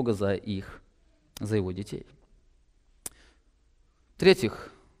за его детей. В-третьих,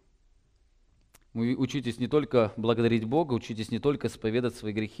 вы учитесь не только благодарить Бога, учитесь не только исповедать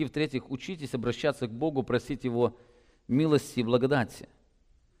свои грехи. В-третьих, учитесь обращаться к Богу, просить Его милости и благодати.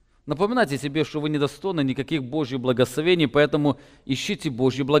 Напоминайте себе, что вы недостойны никаких Божьих благословений, поэтому ищите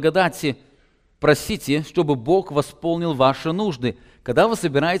Божьей благодати, просите, чтобы Бог восполнил ваши нужды, когда вы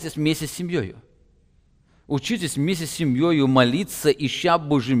собираетесь вместе с семьей. Учитесь вместе с семьей молиться, ища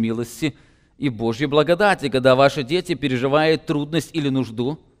Божьей милости и Божьей благодати, когда ваши дети переживают трудность или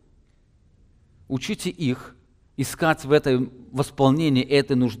нужду. Учите их искать в этом восполнении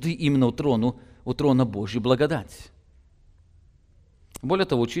этой нужды именно у трона Божьей благодати. Более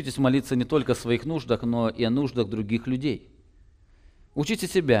того, учитесь молиться не только о своих нуждах, но и о нуждах других людей. Учите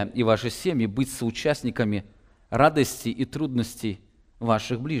себя и ваши семьи быть соучастниками радости и трудностей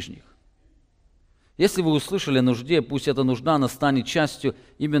ваших ближних. Если вы услышали о нужде, пусть эта нужда она станет частью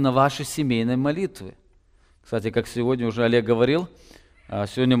именно вашей семейной молитвы. Кстати, как сегодня уже Олег говорил,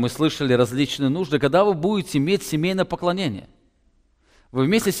 сегодня мы слышали различные нужды, когда вы будете иметь семейное поклонение. Вы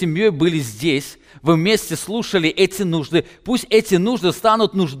вместе с семьей были здесь, вы вместе слушали эти нужды. Пусть эти нужды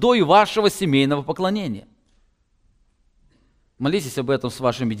станут нуждой вашего семейного поклонения. Молитесь об этом с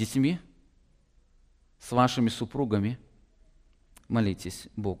вашими детьми, с вашими супругами. Молитесь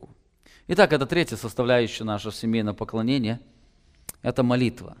Богу. Итак, это третья составляющая нашего семейного поклонения – это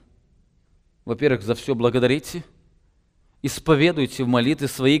молитва. Во-первых, за все благодарите, исповедуйте в молитве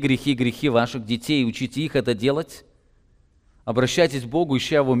свои грехи, грехи ваших детей, учите их это делать. Обращайтесь к Богу,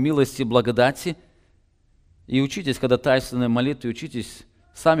 ища Его милости и благодати, и учитесь ходатайственной молитве, учитесь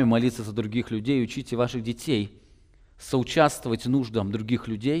сами молиться за других людей, учите ваших детей соучаствовать нуждам других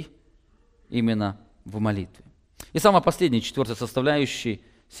людей именно в молитве. И самая последняя, четвертая составляющая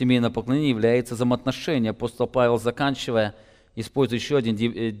семейного поклонения является взаимоотношения. Апостол Павел, заканчивая, использует еще один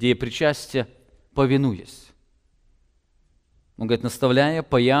идея причастия – повинуясь. Он говорит, наставляя,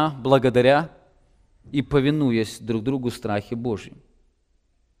 поя, благодаря и повинуясь друг другу в страхе Божьем.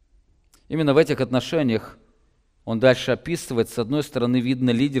 Именно в этих отношениях он дальше описывает, с одной стороны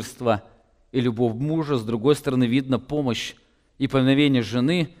видно лидерство и любовь мужа, с другой стороны видно помощь и повиновение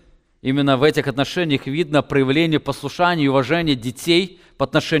жены. Именно в этих отношениях видно проявление послушания и уважения детей по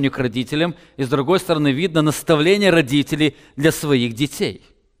отношению к родителям, и с другой стороны видно наставление родителей для своих детей.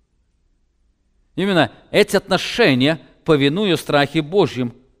 Именно эти отношения, повинуя страхе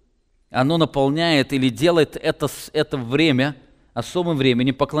Божьим, оно наполняет или делает это время особым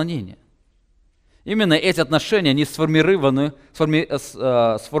временем поклонения. Именно эти отношения, они сформированы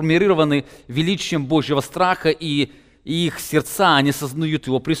величием Божьего страха, и их сердца, они сознают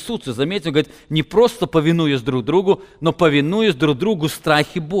Его присутствие. Заметьте, он говорит, не просто повинуясь друг другу, но повинуясь друг другу в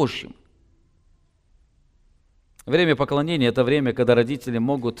страхе Божьем. Время поклонения – это время, когда родители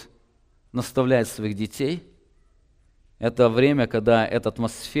могут наставлять своих детей. Это время, когда эта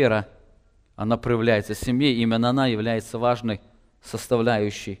атмосфера, она проявляется в семье, именно она является важной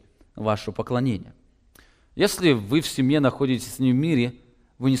составляющей вашего поклонения. Если вы в семье находитесь не в мире,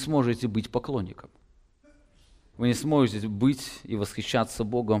 вы не сможете быть поклонником. Вы не сможете быть и восхищаться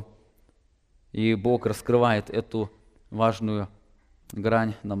Богом. И Бог раскрывает эту важную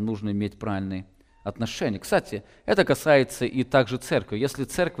грань. Нам нужно иметь правильные отношения. Кстати, это касается и также церкви. Если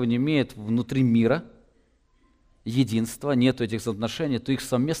церковь не имеет внутри мира единства, нет этих отношений, то их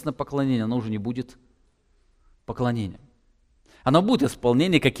совместное поклонение, оно уже не будет поклонением. Оно будет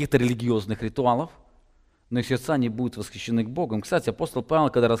исполнение каких-то религиозных ритуалов, но их сердца не будут восхищены к Богу. Кстати, апостол Павел,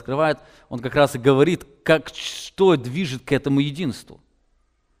 когда раскрывает, он как раз и говорит, что движет к этому единству.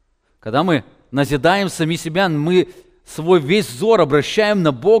 Когда мы назидаем сами себя, мы свой весь взор обращаем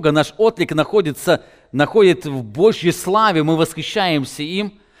на Бога, наш отклик находит в Божьей славе, мы восхищаемся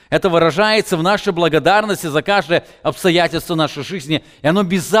им. Это выражается в нашей благодарности за каждое обстоятельство нашей жизни, и оно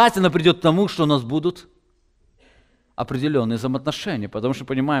обязательно придет к тому, что у нас будут определенные взаимоотношения, потому что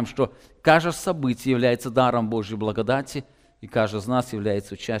понимаем, что каждое событие является даром Божьей благодати, и каждый из нас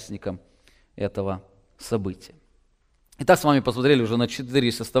является участником этого события. Итак, с вами посмотрели уже на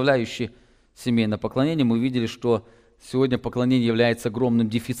 4 составляющие семейного поклонения. Мы увидели, что сегодня поклонение является огромным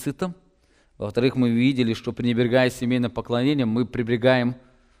дефицитом. Во-вторых, мы видели, что пренебрегая семейным поклонением, мы пренебрегаем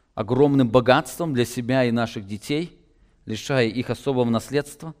огромным богатством для себя и наших детей, лишая их особого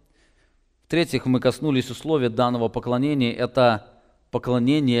наследства. В-третьих, мы коснулись условия данного поклонения. Это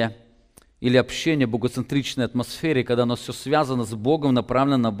поклонение или общение в богоцентричной атмосфере, когда оно все связано с Богом,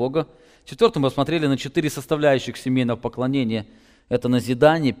 направлено на Бога. В-четвертых, мы посмотрели на 4 составляющих семейного поклонения. Это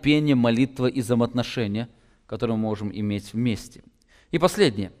назидание, пение, молитва и взаимоотношения, которые мы можем иметь вместе. И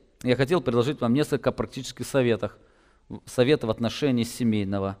последнее. Я хотел предложить вам несколько практических советов в отношении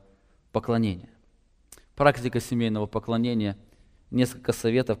семейного поклонения. Практика семейного поклонения несколько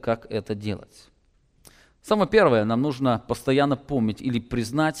советов, как это делать. Самое первое, нам нужно постоянно помнить или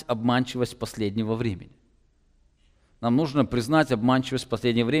признать обманчивость последнего времени. Нам нужно признать обманчивость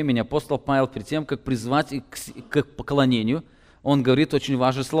последнего времени. Апостол Павел перед тем, как призвать к поклонению, он говорит очень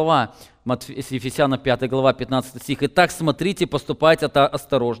важные слова. Ефесянам 5 глава, 15 стих. «Итак, смотрите, поступайте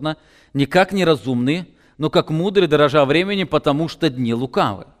осторожно, не как неразумные, но как мудрые, дорожа времени, потому что дни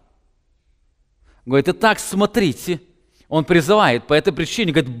лукавы». Говорит, итак, смотрите. Он призывает по этой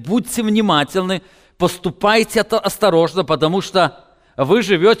причине, говорит, будьте внимательны, поступайте осторожно, потому что вы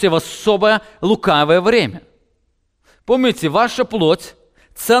живете в особое лукавое время. Помните, ваша плоть,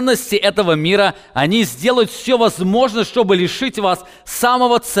 ценности этого мира, они сделают все возможное, чтобы лишить вас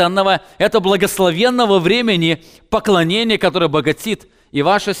самого ценного, это благословенного времени поклонения, которое богатит и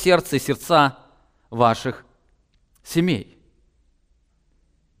ваше сердце, и сердца ваших семей.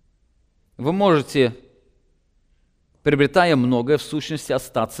 Вы можете, приобретая многое, в сущности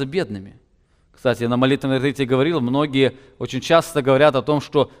остаться бедными. Кстати, на молитвенной ретрите говорил, многие очень часто говорят о том,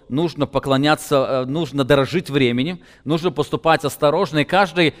 что нужно поклоняться, нужно дорожить временем, нужно поступать осторожно, и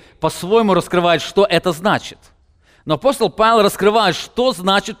каждый по-своему раскрывает, что это значит. Но апостол Павел раскрывает, что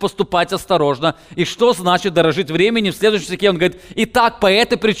значит поступать осторожно и что значит дорожить временем. В следующем стихе он говорит, итак, по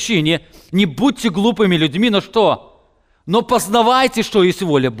этой причине не будьте глупыми людьми, но что? Но познавайте, что есть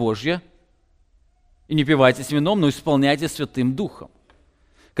воля Божья, и не пивайтесь вином, но исполняйтесь Святым Духом.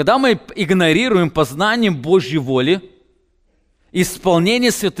 Когда мы игнорируем познание Божьей воли,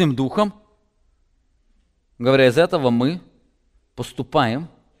 исполнение Святым Духом, говоря из этого, мы поступаем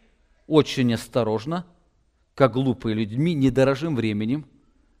очень осторожно, как глупые людьми, не дорожим временем,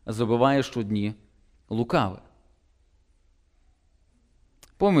 забывая, что дни лукавы.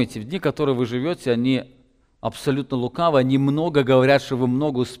 Помните, в дни, в которые вы живете, они абсолютно лукавы, они много говорят, что вы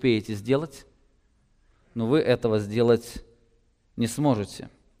много успеете сделать, но вы этого сделать не сможете.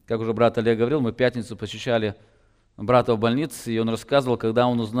 Как уже брат Олег говорил, мы в пятницу посещали брата в больнице, и он рассказывал, когда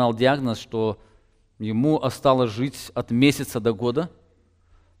он узнал диагноз, что ему осталось жить от месяца до года.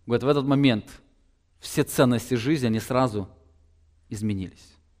 Говорит, в этот момент все ценности жизни, они сразу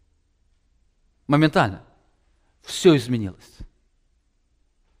изменились. Моментально. Все изменилось.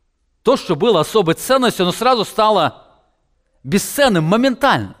 То, что было особой ценностью, оно сразу стало бесценным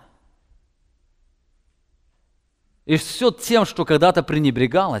моментально. И все тем, что когда-то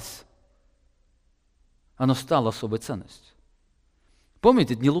пренебрегалось, оно стало особой ценностью.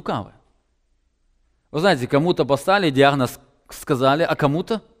 Помните, дни лукавы? Вы знаете, кому-то поставили диагноз, сказали, а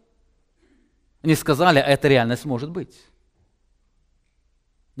кому-то не сказали, а это реальность может быть.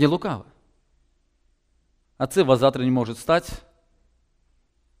 Дни лукавы. Отцы вас завтра не может стать.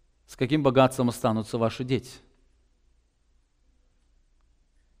 С каким богатством останутся ваши дети?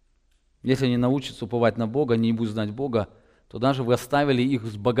 Если они научатся уповать на Бога, они не будут знать Бога, то даже вы оставили их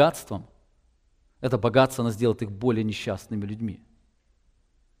с богатством, это богатство, оно сделает их более несчастными людьми.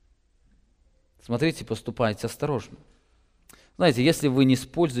 Смотрите, поступайте осторожно. Знаете, если вы не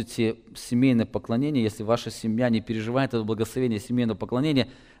используете семейное поклонение, если ваша семья не переживает это благословение семейного поклонения,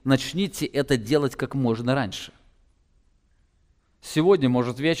 начните это делать как можно раньше. Сегодня,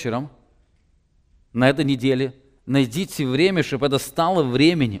 может, вечером, на этой неделе, найдите время, чтобы это стало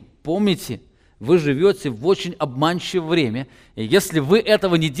временем. Помните, вы живете в очень обманчивое время, и если вы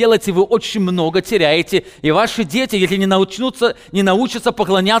этого не делаете, вы очень много теряете, и ваши дети, если не научатся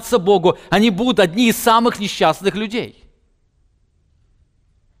поклоняться Богу, они будут одни из самых несчастных людей.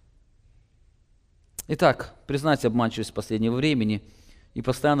 Итак, признайте обманчивость последнего времени и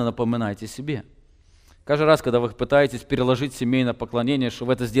постоянно напоминайте себе. Каждый раз, когда вы пытаетесь переложить семейное поклонение, что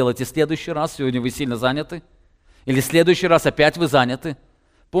вы это сделаете в следующий раз, сегодня вы сильно заняты, или в следующий раз опять вы заняты,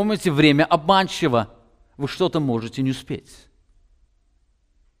 помните, время обманчиво, вы что-то можете не успеть.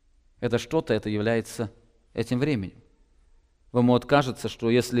 Это что-то, это является этим временем. Вам может кажется, что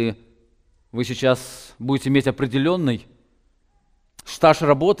если вы сейчас будете иметь определенный стаж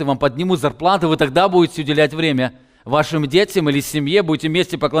работы, вам поднимут зарплату, вы тогда будете уделять время вашим детям или семье, будете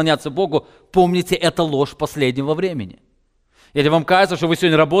вместе поклоняться Богу, помните, это ложь последнего времени. Если вам кажется, что вы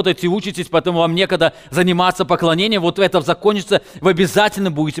сегодня работаете и учитесь, поэтому вам некогда заниматься поклонением, вот это закончится, вы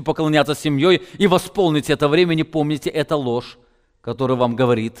обязательно будете поклоняться семьей и восполните это время, не помните, это ложь, которую вам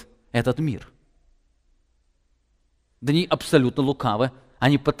говорит этот мир. Дни абсолютно лукавы,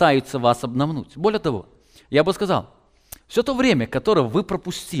 они пытаются вас обмануть. Более того, я бы сказал, все то время, которое вы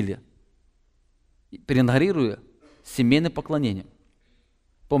пропустили, проигнорируя семейное поклонение,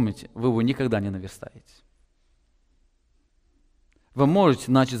 помните, вы его никогда не наверстаете. Вы можете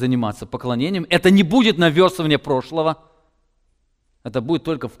начать заниматься поклонением. Это не будет наверстывание прошлого. Это будет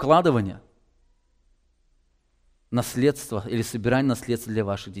только вкладывание наследство или собирание наследства для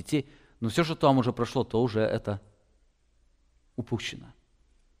ваших детей. Но все, что там уже прошло, то уже это упущено.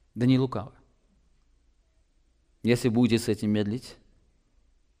 Да не лукаво. Если будете с этим медлить,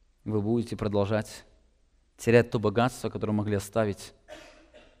 вы будете продолжать терять то богатство, которое могли оставить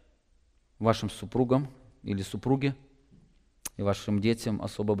вашим супругам или супруге и вашим детям,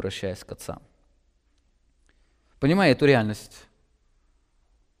 особо обращаясь к отцам. Понимая эту реальность,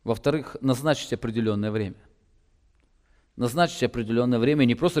 во-вторых, назначьте определенное время. Назначьте определенное время,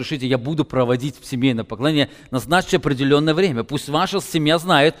 не просто решите, я буду проводить семейное поклонение, назначьте определенное время. Пусть ваша семья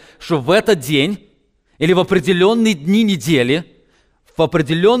знает, что в этот день или в определенные дни недели, в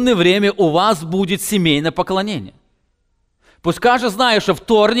определенное время у вас будет семейное поклонение. Пусть каждый знает, что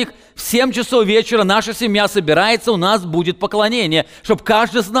вторник в 7 часов вечера наша семья собирается, у нас будет поклонение. Чтобы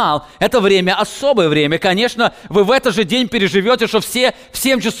каждый знал, это время особое время. Конечно, вы в этот же день переживете, что все в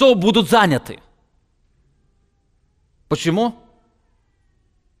 7 часов будут заняты. Почему?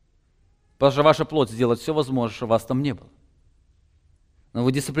 Потому что ваша плоть сделает все возможное, чтобы вас там не было. Но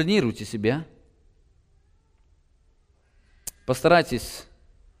вы дисциплинируйте себя. Постарайтесь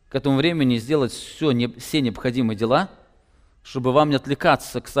к этому времени сделать все необходимые дела, чтобы вам не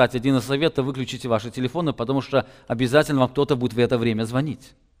отвлекаться. Кстати, один из советов: выключите ваши телефоны, потому что обязательно вам кто-то будет в это время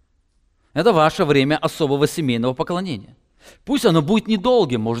звонить. Это ваше время особого семейного поклонения. Пусть оно будет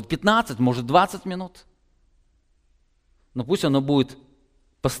недолгим, может 15, может 20 минут. Но пусть оно будет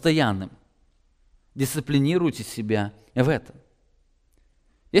постоянным. Дисциплинируйте себя в этом.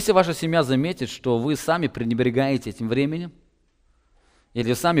 Если ваша семья заметит, что вы сами пренебрегаете этим временем,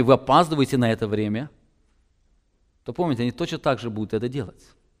 или сами вы опаздываете на это время, то помните, они точно так же будут это делать.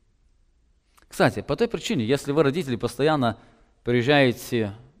 Кстати, по той причине, если вы, родители, постоянно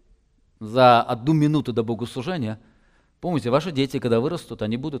приезжаете за 1 минуту до богослужения, помните, ваши дети, когда вырастут,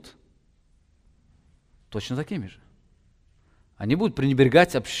 они будут точно такими же. Они будут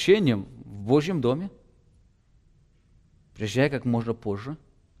пренебрегать общением в Божьем доме, приезжая как можно позже.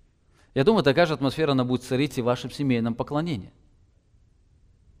 Я думаю, такая же атмосфера она будет царить и в вашем семейном поклонении.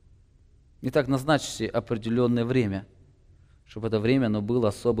 Итак, назначьте определенное время, чтобы это время оно было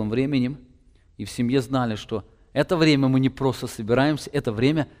особым временем, и в семье знали, что это время мы не просто собираемся, это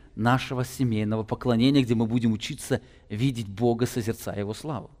время нашего семейного поклонения, где мы будем учиться видеть Бога, созерцая Его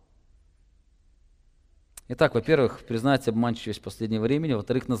славу. Итак, во-первых, признайте обманчивость последнего времени,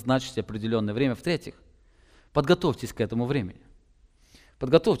 во-вторых, назначьте определенное время, в-третьих, подготовьтесь к этому времени.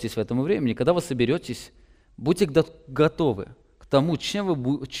 Подготовьтесь в этому времени, когда вы соберетесь, будьте готовы к тому,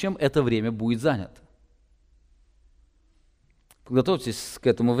 чем это время будет занято. Подготовьтесь к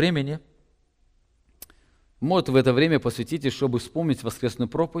этому времени. Может, в это время посвятите, чтобы вспомнить воскресную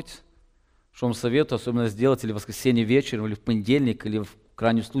проповедь, что вам советую особенно сделать или в воскресенье вечером, или в понедельник, или в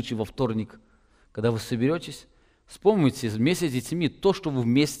крайнем случае во вторник. Когда вы соберетесь, вспомните вместе с детьми то, что вы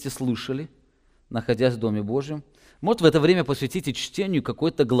вместе слышали, находясь в Доме Божьем. Может, в это время посвятите чтению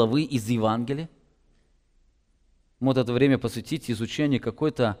какой-то главы из Евангелия. Может, это время посвятите изучению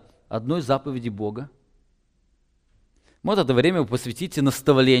какой-то одной заповеди Бога. Может, это время вы посвятите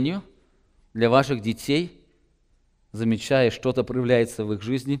наставлению для ваших детей, замечая, что-то проявляется в их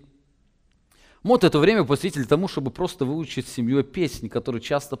жизни. Может, это время посвятите тому, чтобы просто выучить с семьей песнь, которая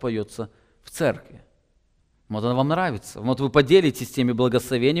часто поется в церкви. Может, она вам нравится. Может, вы поделитесь теми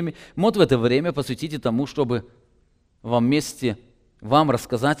благословениями. Может, в это время посвятите тому, чтобы вам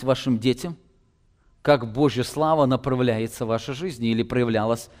рассказать вашим детям, как Божья слава направляется в вашей жизни или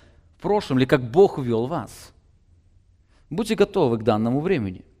проявлялась в прошлом, или как Бог вел вас. Будьте готовы к данному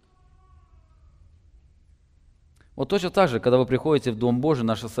времени. Вот точно так же, когда вы приходите в Дом Божий,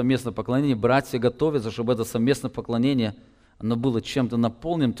 наше совместное поклонение, братья готовятся, чтобы это совместное поклонение оно было чем-то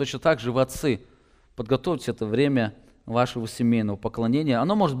наполненным. Точно так же вы, отцы, подготовьте это время вашего семейного поклонения.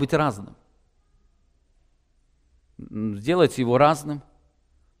 Оно может быть разным. Сделайте его разным,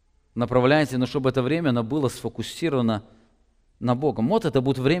 направляйте, но чтобы это время оно было сфокусировано на Бога. Вот это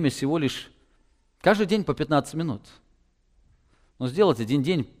будет время всего лишь каждый день по 15 минут. Но сделайте один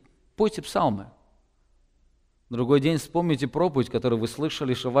день, пойте псалмы. Другой день вспомните проповедь, которую вы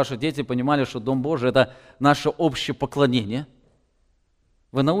слышали, что ваши дети понимали, что Дом Божий – это наше общее поклонение.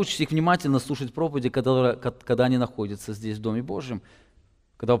 Вы научите их внимательно слушать проповеди, когда они находятся здесь, в Доме Божьем.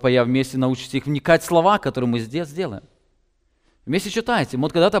 Когда вы вместе научите их вникать в слова, которые мы здесь делаем. Вместе читайте.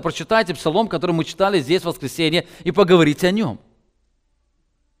 Вот когда-то прочитайте псалом, который мы читали здесь в воскресенье, и поговорите о нем.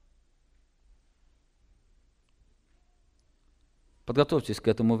 Подготовьтесь к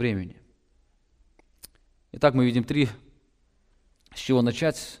этому времени. Итак, мы видим с чего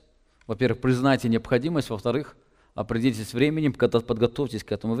начать. Во-первых, признайте необходимость. Во-вторых, определитесь с временем, когда подготовьтесь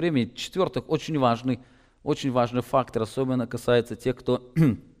к этому времени. В-четвертых, очень важный Очень важный фактор, особенно касается тех, кто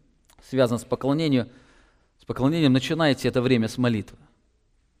связан с поклонением. С поклонением начинайте это время с молитвы.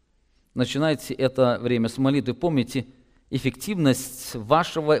 Начинайте это время с молитвы. Помните, эффективность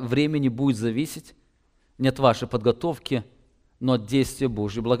вашего времени будет зависеть не от вашей подготовки, но от действия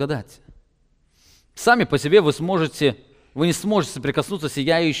Божьей благодати. Сами по себе вы не сможете соприкоснуться с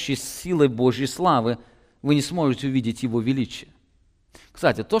сияющей силой Божьей славы, вы не сможете увидеть Его величие.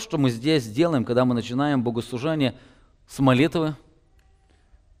 Кстати, то, что мы здесь делаем, когда мы начинаем богослужение с молитвы,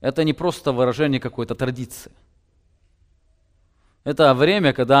 это не просто выражение какой-то традиции. Это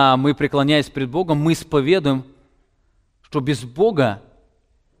время, когда мы, преклоняясь пред Богом, мы исповедуем, что без Бога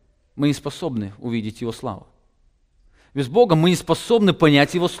мы не способны увидеть Его славу. Без Бога мы не способны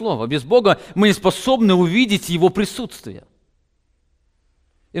понять Его Слово. Без Бога мы не способны увидеть Его присутствие.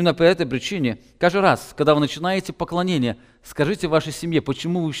 Именно по этой причине, каждый раз, когда вы начинаете поклонение, скажите вашей семье,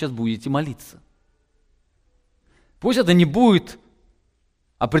 почему вы сейчас будете молиться. Пусть это не будет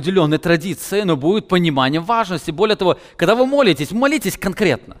определенной традицией, но будет пониманием важности. Более того, когда вы молитесь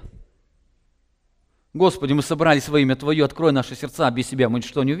конкретно. Господи, мы собрались во имя Твое, открой наши сердца, без Тебя мы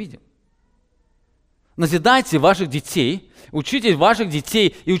ничто не увидим. Назидайте ваших детей, учите ваших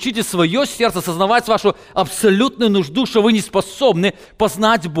детей и учите свое сердце осознавать вашу абсолютную нужду, что вы не способны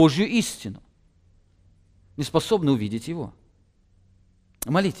познать Божью истину. Не способны увидеть Его.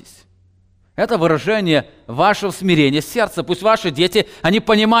 Молитесь. Это выражение вашего смирения сердца. Пусть ваши дети, они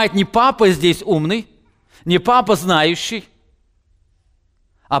понимают, не папа здесь умный, не папа знающий,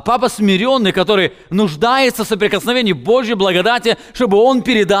 а папа смиренный, который нуждается в соприкосновении Божьей благодати, чтобы он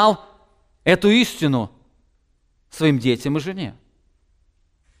передал эту истину своим детям и жене.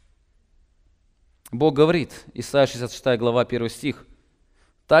 Бог говорит, Исайя 66 глава, 1 стих,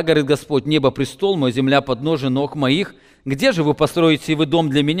 «Так, говорит Господь, небо престол мой, земля подножие ног моих. Где же вы построите вы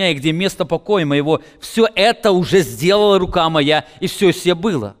дом для меня, и где место покоя моего? Все это уже сделала рука моя, и все сие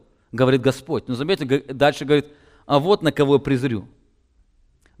было, говорит Господь». Но заметьте, дальше говорит, «А вот на кого я презрю,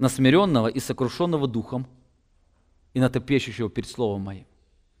 на смиренного и сокрушенного духом, и на трепещущего перед словом моим».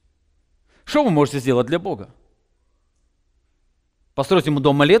 Что вы можете сделать для Бога? Построить Ему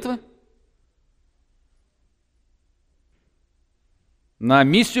дом молитвы? На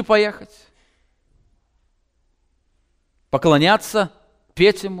миссию поехать? Поклоняться?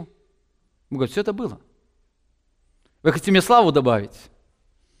 Петь Ему? Бог говорит, все это было. Вы хотите мне славу добавить?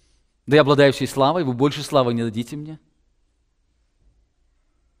 Да я обладаю всей славой, вы больше славы не дадите мне.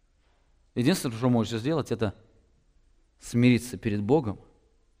 Единственное, что можете сделать, это смириться перед Богом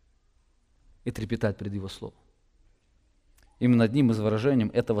и трепетать пред Его Словом. Именно одним из выражений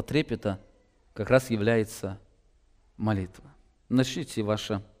этого трепета как раз является молитва. Начинайте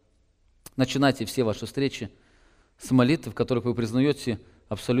все ваши встречи с молитвы, в которых вы признаете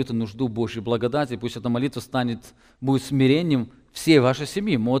абсолютную нужду Божьей благодати. Пусть эта молитва будет смирением всей вашей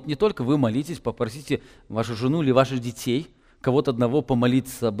семьи. Вот не только вы молитесь, попросите вашу жену или ваших детей, кого-то одного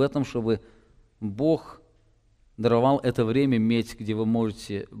помолиться об этом, чтобы Бог даровал это время иметь, где вы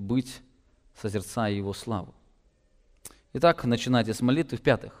можете быть, созерцая Его славу. Итак, начинайте с молитвы.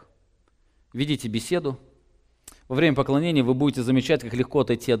 В-пятых, ведите беседу. Во время поклонения вы будете замечать, как легко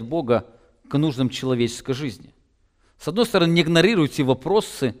отойти от Бога к нуждам человеческой жизни. С одной стороны, не игнорируйте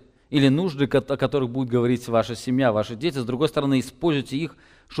вопросы или нужды, о которых будет говорить ваша семья, ваши дети. С другой стороны, используйте их,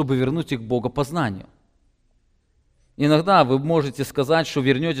 чтобы вернуть их к богопознанию. Иногда вы можете сказать, что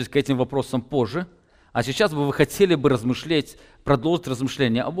вернетесь к этим вопросам позже, а сейчас бы вы хотели бы продолжить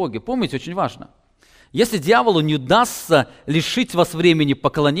размышления о Боге. Помните, очень важно. Если дьяволу не удастся лишить вас времени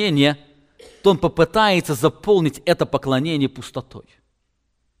поклонения, то он попытается заполнить это поклонение пустотой.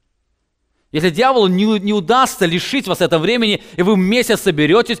 Если дьяволу не удастся лишить вас этого времени, и вы вместе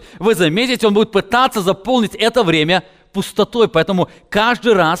соберетесь, вы заметите, он будет пытаться заполнить это время пустотой. Поэтому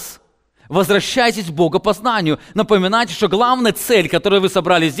каждый раз возвращайтесь к богопознанию. Напоминайте, что главная цель, которую вы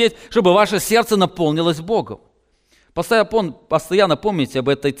собрали здесь, чтобы ваше сердце наполнилось Богом. Постоянно помните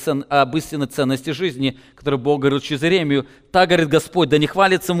об истинной ценности жизни, которую Бог говорил через Иеремию. Так говорит Господь, да не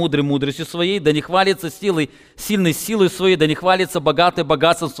хвалится мудрый мудростью своей, да не хвалится сильной силой своей, да не хвалится богатый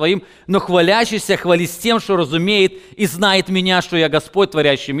богатством своим, но хвалящийся хвались тем, что разумеет и знает меня, что я Господь,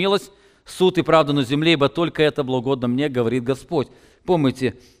 творящий милость, суд и правду на земле, ибо только это благодно мне, говорит Господь.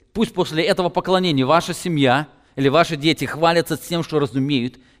 Помните, пусть после этого поклонения ваша семья или ваши дети хвалятся тем, что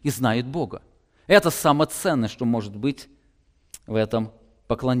разумеют и знают Бога. Это самое ценное, что может быть в этом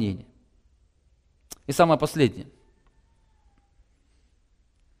поклонении. И самое последнее.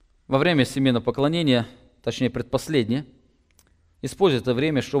 Во время семейного поклонения, точнее предпоследнее, используйте это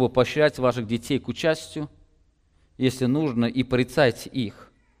время, чтобы поощрять ваших детей к участию, если нужно, и порицайте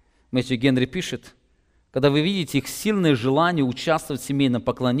их. Мэтью Генри пишет, когда вы видите их сильное желание участвовать в семейном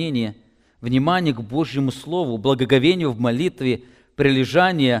поклонении, внимание к Божьему Слову, благоговению в молитве,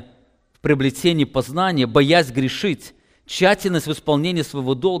 прилежание в приобретении познания, боясь грешить, тщательность в исполнении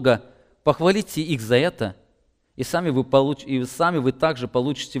своего долга, похвалите их за это, и сами вы также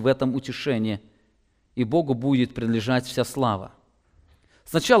получите в этом утешение, и Богу будет принадлежать вся слава.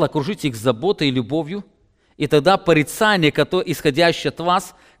 Сначала окружите их заботой и любовью, и тогда порицание, исходящее от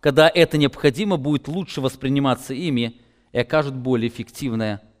вас, когда это необходимо, будет лучше восприниматься ими и окажет более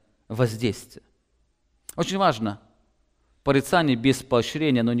эффективное воздействие. Очень важно, порицание без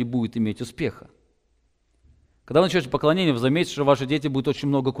поощрения, оно не будет иметь успеха. Когда вы начнете поклонение, вы заметите, что ваши дети будут очень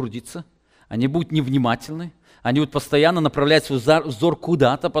много крутиться, они будут невнимательны, они будут постоянно направлять свой взор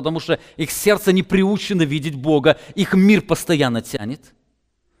куда-то, потому что их сердце не приучено видеть Бога, их мир постоянно тянет.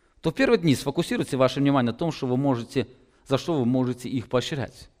 То в первые дни сфокусируйте ваше внимание на том, за что вы можете их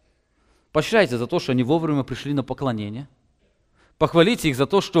поощрять. Поощряйте за то, что они вовремя пришли на поклонение. Похвалите их за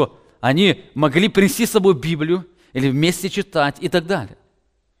то, что они могли принести с собой Библию или вместе читать и так далее.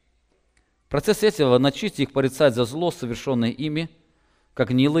 В процессе этого начните их порицать за зло, совершенное ими, как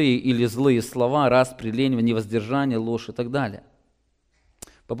гнилые или злые слова, распри, лень, невоздержание, ложь и так далее.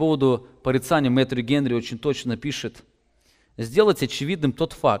 По поводу порицания Мэтью Генри очень точно пишет: «Сделайте очевидным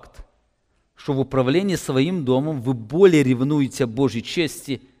тот факт, что в управлении своим домом вы более ревнуете о Божьей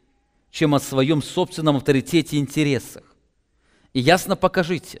чести, чем о своем собственном авторитете и интересах. И ясно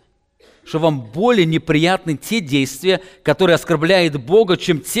покажите, что вам более неприятны те действия, которые оскорбляют Бога,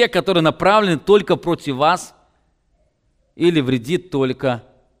 чем те, которые направлены только против вас или вредит только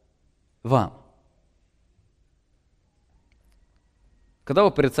вам». Когда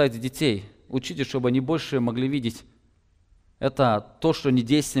вы порицаете детей, учите, чтобы они больше могли видеть это то, что не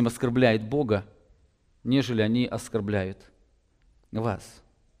действием оскорбляет Бога, нежели они оскорбляют вас.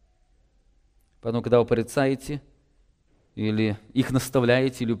 Поэтому, когда вы порицаете, или их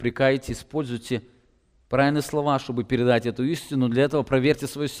наставляете, или упрекаете, используйте правильные слова, чтобы передать эту истину. Для этого проверьте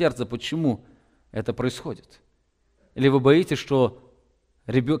свое сердце, почему это происходит. Или вы боитесь, что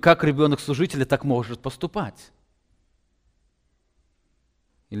как ребенок служителя так может поступать?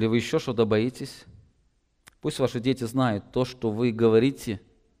 Или вы еще что-то боитесь? Пусть ваши дети знают, то, что вы говорите,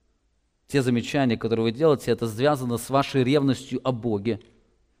 те замечания, которые вы делаете, это связано с вашей ревностью о Боге,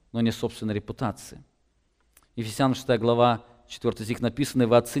 но не собственной репутацией. Ефесянам 6 глава, 4 стих написано: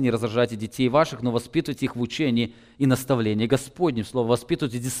 «Вы, отцы, не раздражайте детей ваших, но воспитывайте их в учении и наставлении Господнем». Слово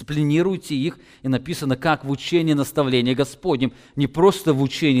 «воспитывайте», дисциплинируйте их, и написано как в учении и наставлении Господнем. Не просто в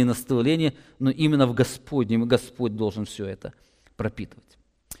учении и наставлении, но именно в Господнем, и Господь должен все это пропитывать.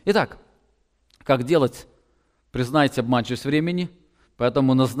 Итак, как делать? Признайте обманчивость времени,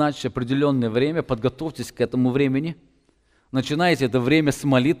 поэтому назначьте определенное время, подготовьтесь к этому времени. Начинайте это время с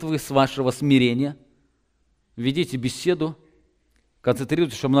молитвы, с вашего смирения. Ведите беседу,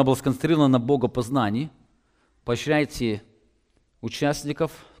 концентрируйтесь, чтобы она была сконцентрирована на богопознании. Поощряйте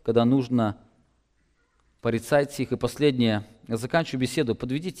участников, когда нужно, порицайте их. И последнее, заканчиваю беседу,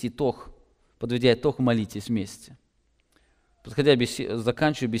 подведя итог, молитесь вместе.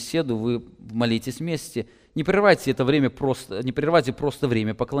 Заканчивая беседу, вы молитесь вместе. Не прерывайте просто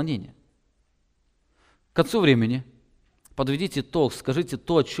время поклонения. К концу времени подведите итог, скажите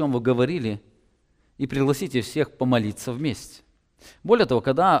то, о чем вы говорили, и пригласите всех помолиться вместе. Более того,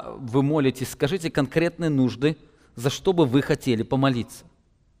 когда вы молитесь, скажите конкретные нужды, за что бы вы хотели помолиться.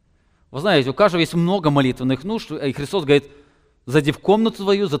 Вы знаете, у каждого есть много молитвенных нужд, и Христос говорит: зайди в комнату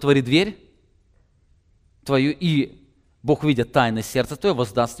твою, затвори дверь твою, и Бог, видя тайны сердца твое,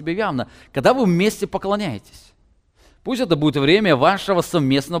 воздаст тебе явно. Когда вы вместе поклоняетесь, пусть это будет время вашего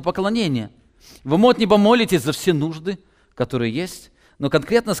совместного поклонения. Вы, может, не помолитесь за все нужды, которые есть, но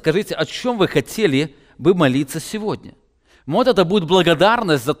конкретно скажите, о чем вы хотели бы молиться сегодня. Может, это будет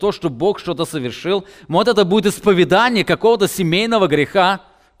благодарность за то, что Бог что-то совершил. Может, это будет исповедание какого-то семейного греха,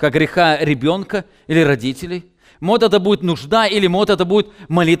 как греха ребенка или родителей. Может, это будет нужда, или может, это будет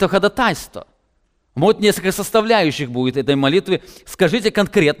молитва ходатайства. Может, несколько составляющих будет этой молитвы. Скажите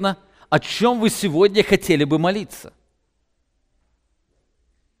конкретно, о чем вы сегодня хотели бы молиться.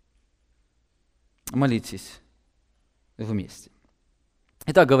 Молитесь вместе.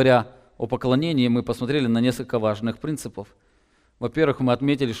 Итак, говоря о поклонении, мы посмотрели на несколько важных принципов. Во-первых, мы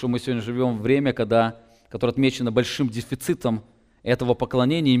отметили, что мы сегодня живем в время, которое отмечено большим дефицитом этого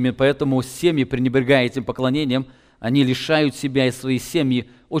поклонения, и поэтому семьи, пренебрегая этим поклонением, они лишают себя и своей семьи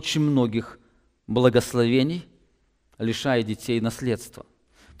очень многих благословений, лишая детей наследства.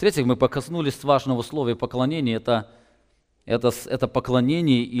 В-третьих, мы коснулись важного условия поклонения. Это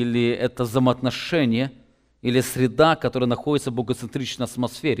поклонение или это взаимоотношение, или среда, которая находится в богоцентричной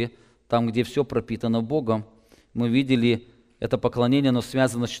атмосфере, там, где все пропитано Богом. Мы видели это поклонение, оно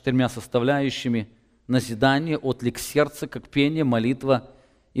связано с 4 составляющими: назидание, отклик сердца, как пение, молитва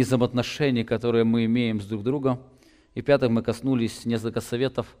и взаимоотношения, которые мы имеем с друг другом. И 5, мы коснулись несколько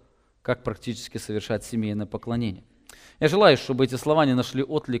советов, как практически совершать семейное поклонение. Я желаю, чтобы эти слова не нашли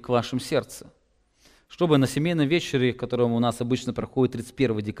отклик в вашем сердце, чтобы на семейном вечере, который у нас обычно проходит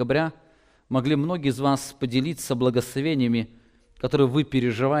 31 декабря, могли многие из вас поделиться благословениями, которые вы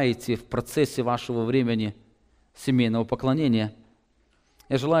переживаете в процессе вашего времени семейного поклонения.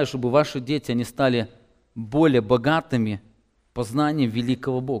 Я желаю, чтобы ваши дети, они стали более богатыми познанием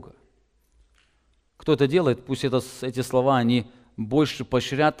великого Бога. Кто это делает, пусть эти слова, они больше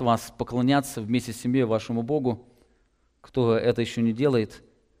поощрят вас поклоняться вместе с семьей вашему Богу. Кто это еще не делает,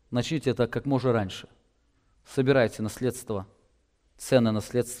 начните это как можно раньше. Собирайте наследство, ценное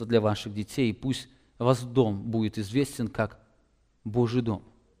наследство для ваших детей, и пусть ваш дом будет известен как Божий дом.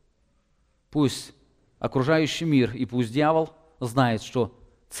 Пусть окружающий мир и пусть дьявол знает, что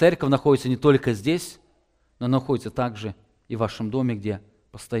церковь находится не только здесь, но находится также и в вашем доме, где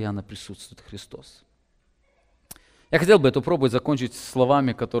постоянно присутствует Христос. Я хотел бы эту проповедь закончить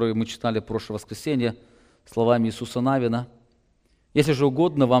словами, которые мы читали в прошлое воскресенье, словами Иисуса Навина. Если же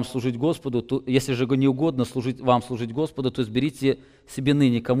угодно вам служить Господу, если же не угодно вам служить Господу, то изберите себе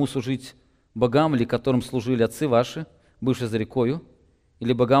ныне, кому служить: богам, или которым служили отцы ваши, бывшие за рекою,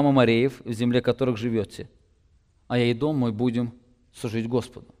 или богам Амореев, в земле которых живете. А я и дом мой будем служить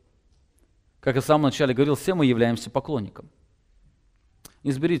Господу. Как я в самом начале говорил, все мы являемся поклонником.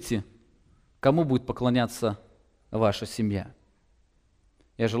 Изберите, кому будет поклоняться ваша семья.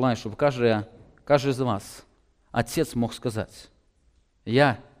 Я желаю, чтобы каждый из вас, отец, мог сказать: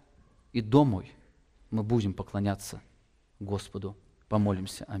 я и дом мой, мы будем поклоняться Господу.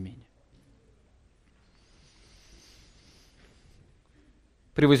 Помолимся. Аминь.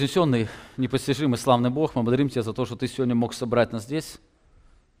 Превознесенный, непостижимый, славный Бог, мы благодарим Тебя за то, что Ты сегодня мог собрать нас здесь,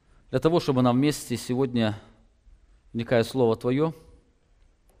 для того, чтобы нам вместе сегодня, вникая в Слово Твое,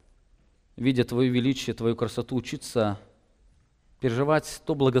 видя Твое величие, Твою красоту, учиться переживать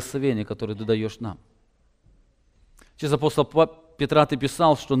то благословение, которое Ты даешь нам. Через апостола Петра Ты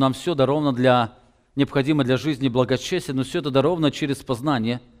писал, что нам все даровано необходимо для жизни благочестия, но все это даровано через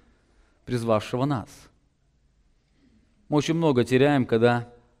познание призвавшего нас. Мы очень много теряем, когда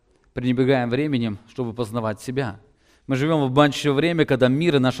пренебрегаем временем, чтобы познавать себя. Мы живем в обманчивое время, когда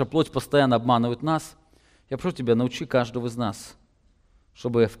мир и наша плоть постоянно обманывают нас. Я прошу Тебя, научи каждого из нас,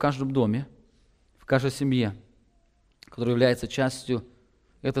 чтобы в каждом доме, в каждой семье, которая является частью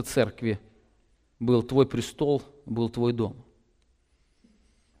этой церкви, был Твой престол, был Твой дом.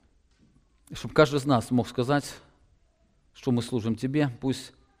 И чтобы каждый из нас мог сказать, что мы служим Тебе.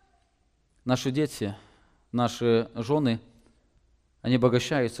 Пусть наши дети, наши жены, они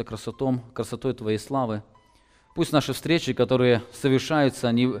обогащаются красотой Твоей славы. Пусть наши встречи, которые совершаются,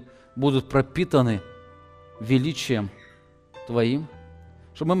 они будут пропитаны величием Твоим,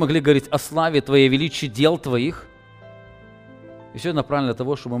 чтобы мы могли говорить о славе Твоей, величии дел Твоих. И все направлено для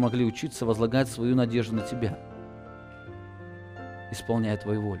того, чтобы мы могли учиться возлагать свою надежду на Тебя, исполняя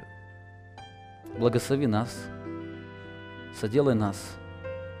Твою волю. Благослови нас, соделай нас.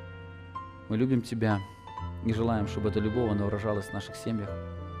 Мы любим Тебя и желаем, чтобы эта любовь она выражалась в наших семьях.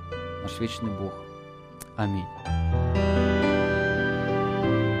 Наш вечный Бог. Аминь.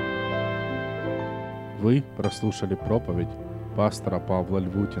 Вы прослушали проповедь пастора Павла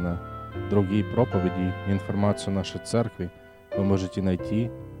Львутина. Другие проповеди и информацию о нашей церкви вы можете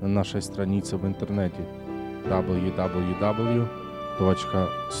найти на нашей странице в интернете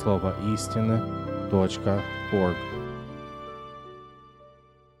www.slovoistины.org.